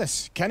haven't seen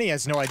this. Kenny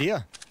has no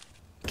idea.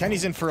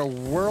 Kenny's in for a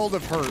world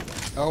of hurt.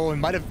 Oh, it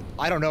might have...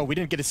 I don't know. We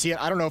didn't get to see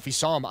it. I don't know if he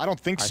saw him. I don't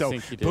think so. I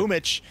think he did.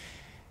 Boomich...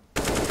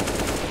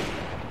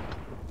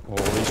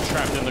 Oh, he's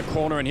trapped in the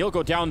corner, and he'll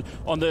go down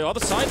on the other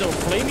side, though.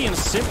 Flamey and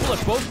Simple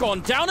have both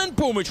gone down, and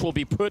Boomich will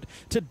be put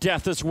to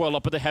death as well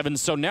up at the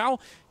heavens. So now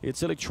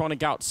it's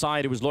Electronic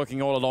outside. It was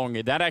lurking all along.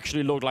 That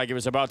actually looked like it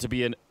was about to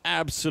be an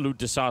absolute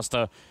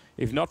disaster.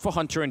 If not for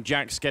Hunter and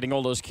Jax getting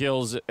all those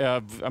kills,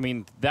 I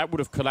mean, that would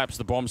have collapsed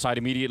the bomb site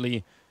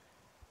immediately.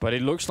 But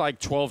it looks like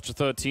 12 to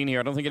 13 here.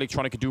 I don't think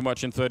Electronic could do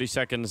much in 30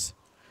 seconds.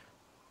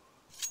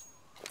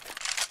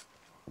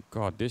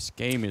 God, this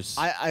game is...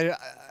 I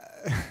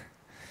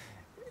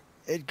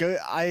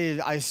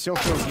still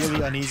feel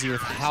really uneasy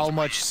with how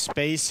much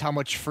space, how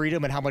much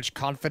freedom, and how much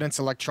confidence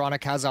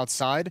Electronic has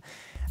outside.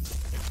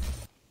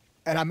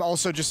 And I'm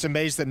also just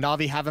amazed that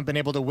NAVi haven't been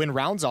able to win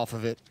rounds off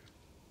of it.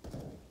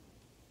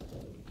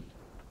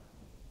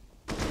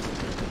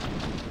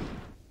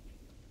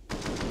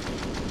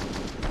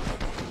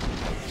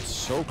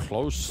 So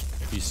close.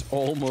 He's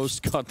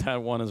almost got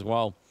that one as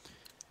well.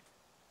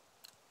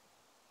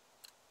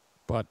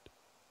 But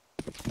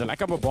the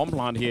lack of a bomb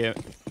plant here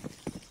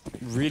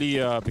really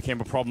became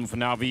a problem for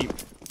NAVi.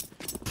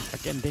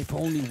 Again, they've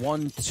only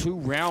won 2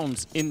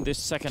 rounds in this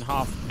second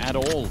half at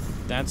all.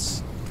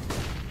 That's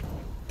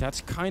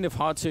kind of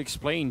hard to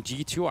explain.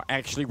 G2 are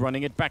actually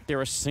running it back.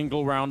 They're a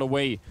single round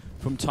away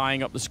from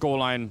tying up the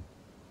scoreline.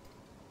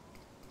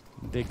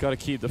 They've got to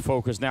keep the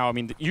focus now. I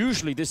mean,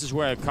 usually this is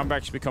where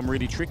comebacks become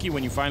really tricky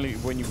when you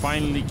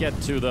finally get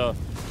to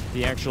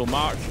the actual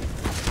mark.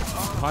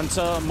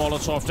 Hunter,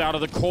 Molotov out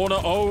of the corner.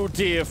 Oh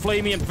dear,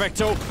 Flamey and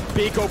Perfecto.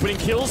 Big opening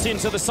kills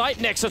into the site.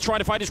 Nexa trying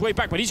to fight his way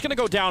back, but he's going to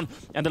go down.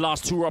 And the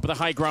last 2 are up at the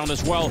high ground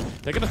as well.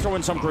 They're going to throw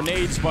in some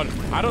grenades, but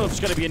I don't know if it's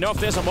going to be enough.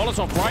 There's a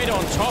Molotov right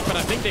on top, and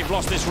I think they've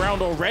lost this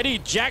round already.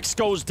 Jax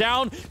goes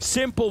down.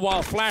 Simple,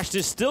 while Flash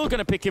is still going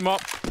to pick him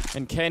up.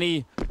 And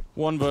Kenny,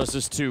 1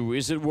 versus 2.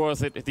 Is it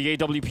worth it? The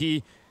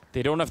AWP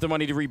They don't have the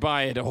money to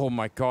rebuy it. Oh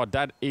my god,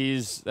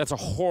 that's a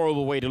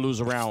horrible way to lose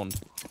a round.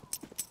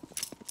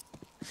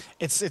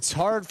 It's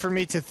hard for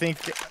me to think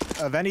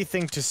of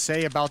anything to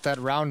say about that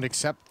round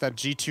except that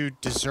G2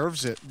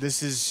 deserves it.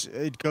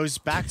 It goes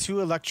back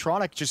to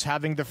Electronic just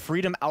having the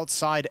freedom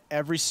outside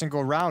every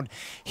single round.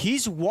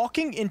 He's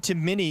walking into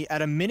Mini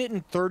at 1 minute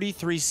and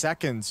 33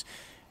 seconds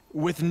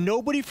with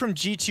nobody from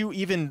G2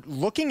 even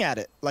looking at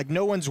it. Like,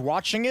 no one's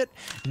watching it,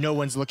 no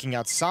one's looking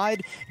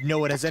outside, no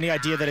one has any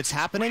idea that it's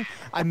happening.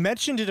 I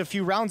mentioned it a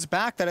few rounds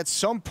back that at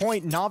some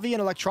point, Navi and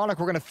Electronic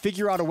were going to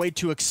figure out a way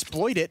to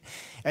exploit it,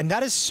 and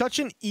that is such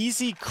an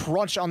easy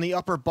crunch on the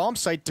upper bomb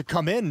site to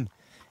come in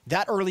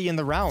that early in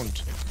the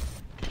round.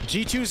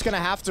 G2 is going to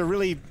have to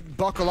really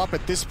buckle up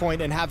at this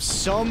point and have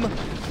some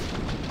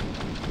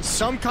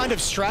kind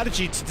of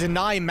strategy to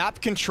deny map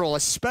control,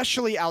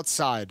 especially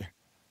outside.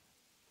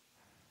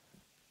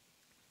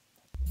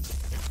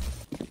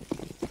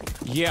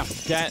 Yeah,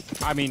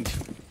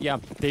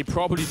 they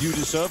probably do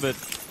deserve it.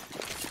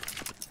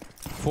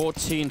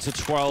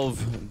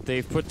 14-12,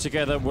 they've put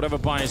together whatever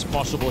buy is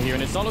possible here,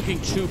 and it's not looking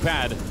too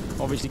bad.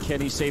 Obviously,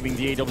 Kenny's saving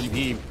the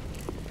AWP,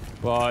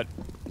 but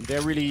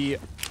they're really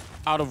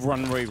out of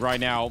run rate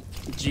right now.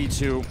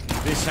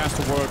 G2, this has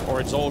to work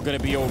or it's all going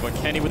to be over.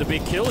 Kenny with a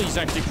big kill. He's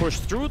actually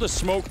pushed through the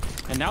smoke,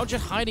 and now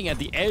just hiding at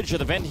the edge of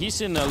the vent.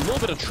 He's in a little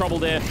bit of trouble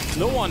there.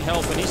 Low on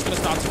health, and he's going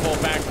to start to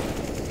fall back.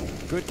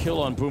 Good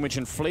kill on Boomich,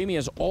 and Flamey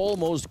has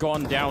almost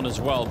gone down as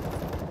well.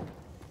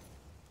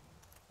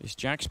 Is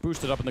Jax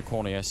boosted up in the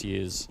corner? Yes, he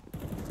is.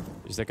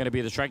 Is there going to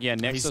be the track? Yeah,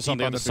 Nexus on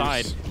the other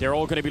side. They're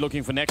all going to be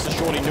looking for Nexus,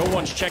 surely. No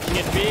one's checking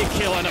it. Big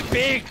kill and a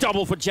big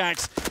double for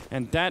Jax.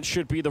 And that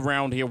should be the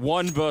round here.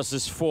 1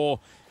 versus 4.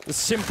 The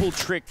simple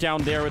trick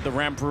down there at the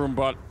ramp room,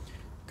 but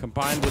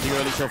combined with the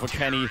early kill for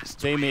Kenny,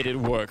 they made it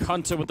work.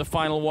 Hunter with the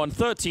final one,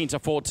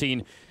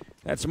 13-14.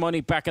 That's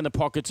money back in the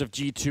pockets of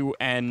G2,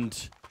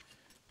 and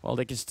well,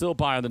 they can still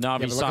buy on the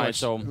Navi side,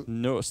 so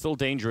no, still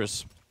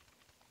dangerous.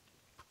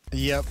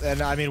 Yep,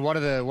 and I mean, one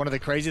of the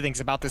crazy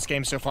things about this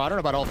game so far, I don't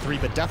know about all 3,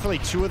 but definitely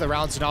 2 of the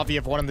rounds Navi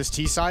have won on this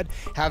T side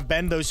have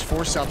been those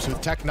force-ups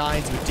with Tech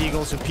 9s, with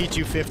Deagles, with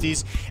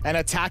P250s, and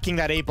attacking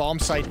that A bomb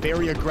site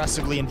very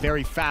aggressively and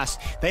very fast.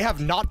 They have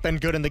not been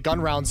good in the gun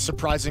rounds,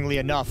 surprisingly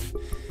enough.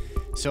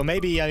 So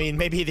maybe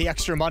the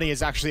extra money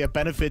is actually a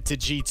benefit to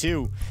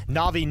G2.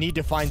 Navi need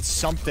to find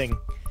something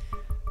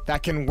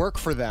that can work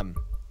for them.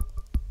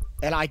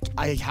 And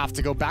I have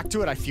to go back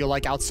to it. I feel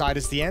like outside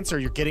is the answer.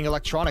 You're getting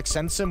Electronic.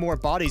 Send some more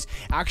bodies.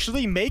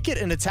 Actually make it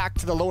an attack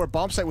to the lower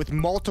bomb site with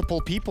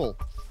multiple people.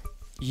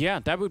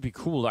 Yeah, that would be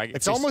cool. Like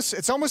it's almost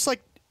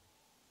like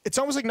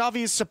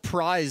Navi is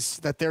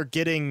surprised that they're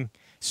getting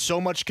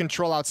so much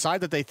control outside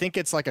that they think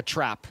it's like a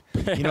trap.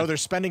 You know, they're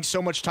spending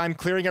so much time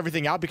clearing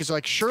everything out because they're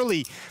like,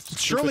 surely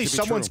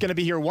someone's going to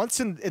be here once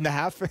in the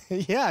half.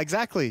 Yeah,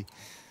 exactly.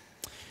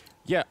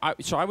 Yeah,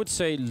 so I would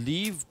say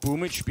leave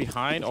Boomich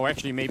behind, or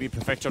actually maybe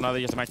Perfecto now that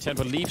he has a Mac 10,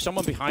 but leave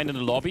someone behind in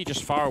the lobby,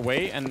 just far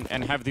away, and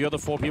have the other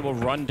 4 people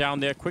run down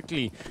there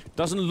quickly.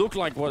 Doesn't look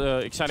like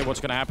exactly what's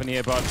going to happen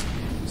here, but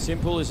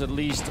Simple is at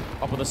least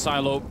up on the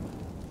silo,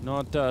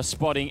 not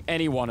spotting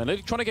anyone. And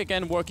Electronic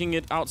again working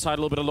it outside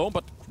a little bit alone,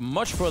 but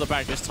much further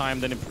back this time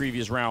than in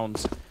previous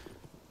rounds.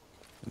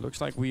 It looks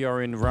like we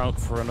are en route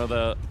for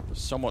another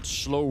somewhat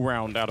slow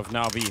round out of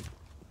Navi.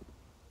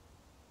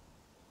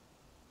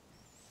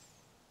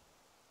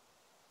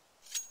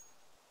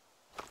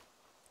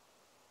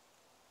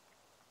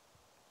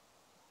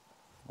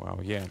 Wow,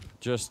 yeah,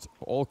 just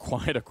all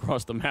quiet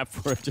across the map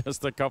for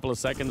just a couple of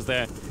seconds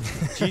there.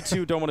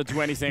 G2 don't want to do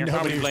anything. I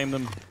can't really blame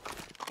them.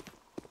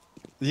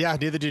 Yeah,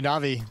 neither do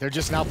Navi. They're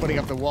just now putting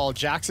up the wall.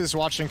 Jax is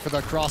watching for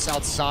the cross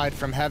outside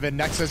from Heaven,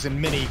 Nexus,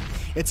 and Mini.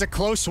 It's a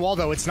close wall,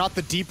 though. It's not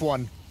the deep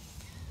one.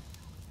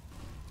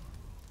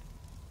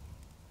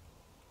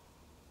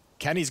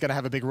 Kenny's going to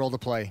have a big role to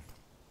play.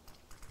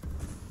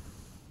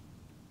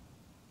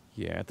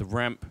 Yeah, at the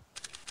ramp.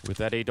 With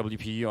that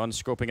AWP on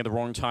scoping at the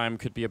wrong time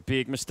could be a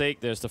big mistake.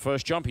 There's the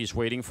first jump. He's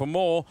waiting for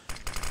more.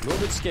 A little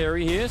bit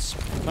scary here.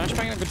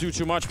 Flashbang not gonna do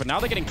too much, but now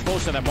they're getting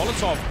close to that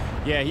Molotov.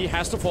 Yeah, he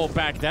has to fall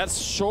back. That's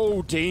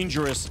so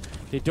dangerous.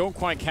 They don't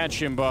quite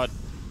catch him, but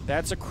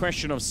that's a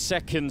question of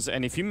seconds,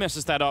 and if he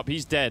messes that up,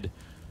 he's dead.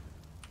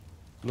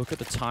 Look at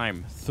the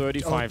time,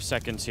 35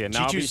 seconds here.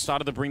 Now we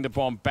started to bring the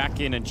bomb back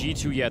in, and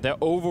G2, yeah, they're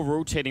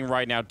over-rotating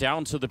right now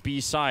down to the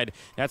B side.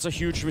 That's a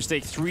huge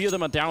mistake. 3 of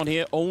them are down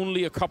here,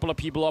 only a couple of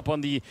people up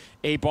on the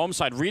A bomb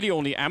side. Really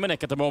only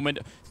Amanek at the moment.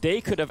 They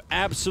could have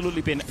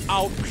absolutely been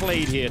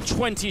outplayed here.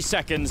 20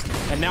 seconds,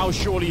 and now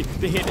surely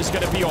the hit is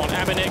going to be on.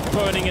 Amanek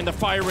burning in the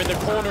fire in the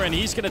corner, and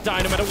he's going to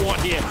die no matter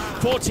what here.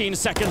 14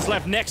 seconds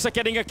left. Nexa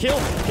getting a kill.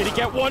 Can he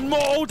get one more?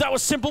 Oh, that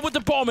was Simple with the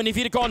bomb, and if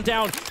he'd have gone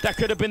down, that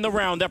could have been the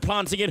round. They're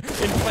planting it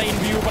in plain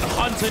view, but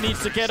Hunter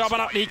needs to get up,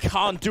 and he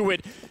can't do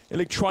it.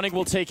 Electronic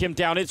will take him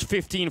down. It's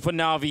 15 for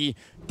Navi.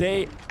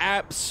 They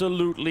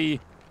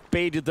absolutely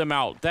baited them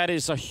out. That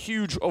is a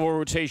huge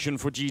over-rotation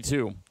for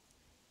G2.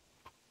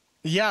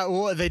 Yeah,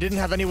 well, they didn't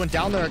have anyone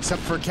down there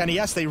except for Kenny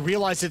S. They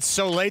realized it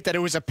so late that it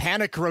was a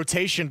panic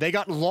rotation. They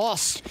got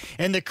lost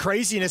in the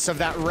craziness of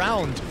that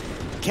round.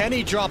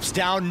 Kenny drops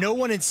down, no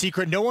one in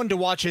secret, no one to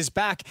watch his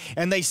back,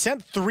 and they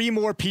sent 3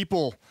 more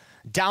people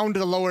down to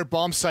the lower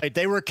bomb site.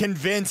 They were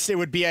convinced it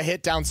would be a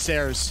hit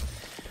downstairs.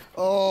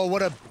 Oh,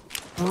 what a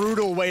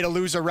brutal way to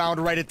lose a round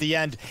right at the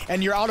end.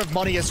 And you're out of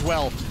money as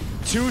well.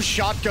 2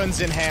 shotguns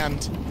in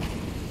hand.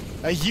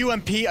 A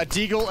UMP, a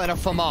Deagle, and a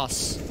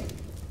FAMAS.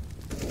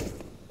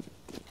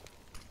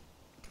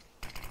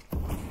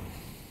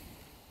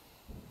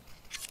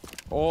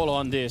 All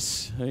on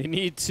this. They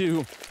need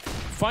to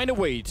find a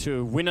way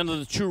to win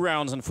another 2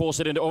 rounds and force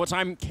it into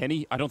overtime.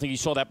 Kenny, I don't think he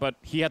saw that, but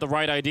he had the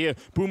right idea.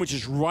 Boomich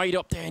is right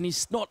up there, and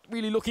he's not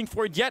really looking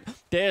for it yet.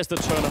 There's the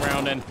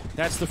turnaround, and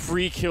that's the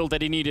free kill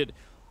that he needed.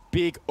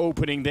 Big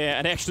opening there,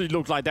 and actually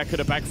looked like that could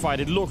have backfired.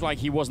 It looked like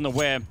he wasn't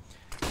aware,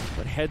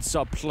 but heads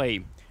up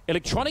play.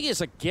 Electronic is,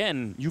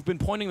 again, you've been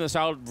pointing this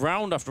out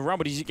round after round,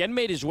 but he's again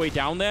made his way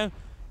down there,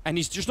 and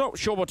he's just not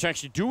sure what to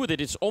actually do with it.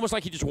 It's almost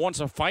like he just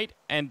wants a fight,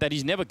 and that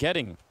he's never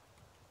getting.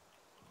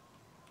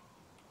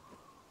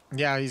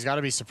 Yeah, he's got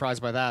to be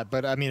surprised by that.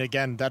 But, I mean,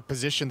 again, that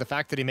position, the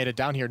fact that he made it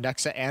down here,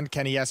 Nexa and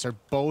Kenny S are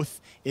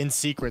both in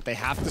secret. They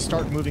have to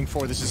start moving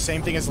forward. This is the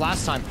same thing as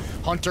last time.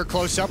 Hunter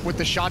close up with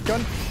the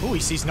shotgun. Ooh,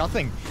 he sees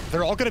nothing.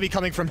 They're all going to be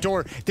coming from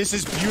door. This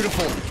is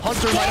beautiful.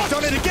 Hunter might have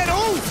done it again.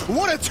 Oh,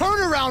 what a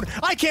turnaround.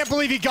 I can't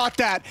believe he got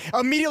that.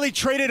 Immediately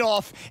traded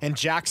off. And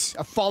Jax,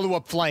 a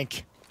follow-up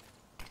flank.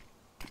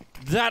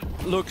 That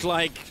looked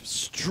like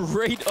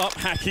straight up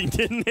hacking,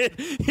 didn't it?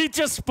 He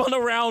just spun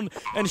around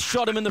and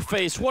shot him in the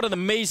face. What an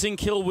amazing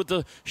kill with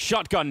the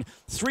shotgun.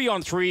 3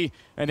 on 3,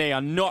 and they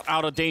are not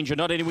out of danger,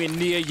 not anywhere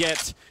near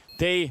yet.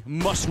 They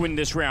must win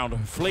this round.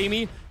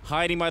 Flamey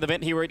hiding by the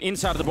vent here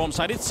inside of the bomb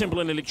site. It's simple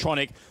and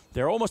electronic.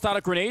 They're almost out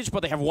of grenades,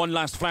 but they have one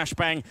last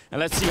flashbang, and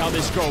let's see how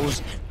this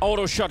goes.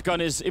 Auto shotgun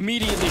is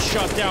immediately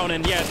shut down,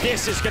 and yeah,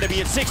 this is going to be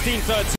at 16-13.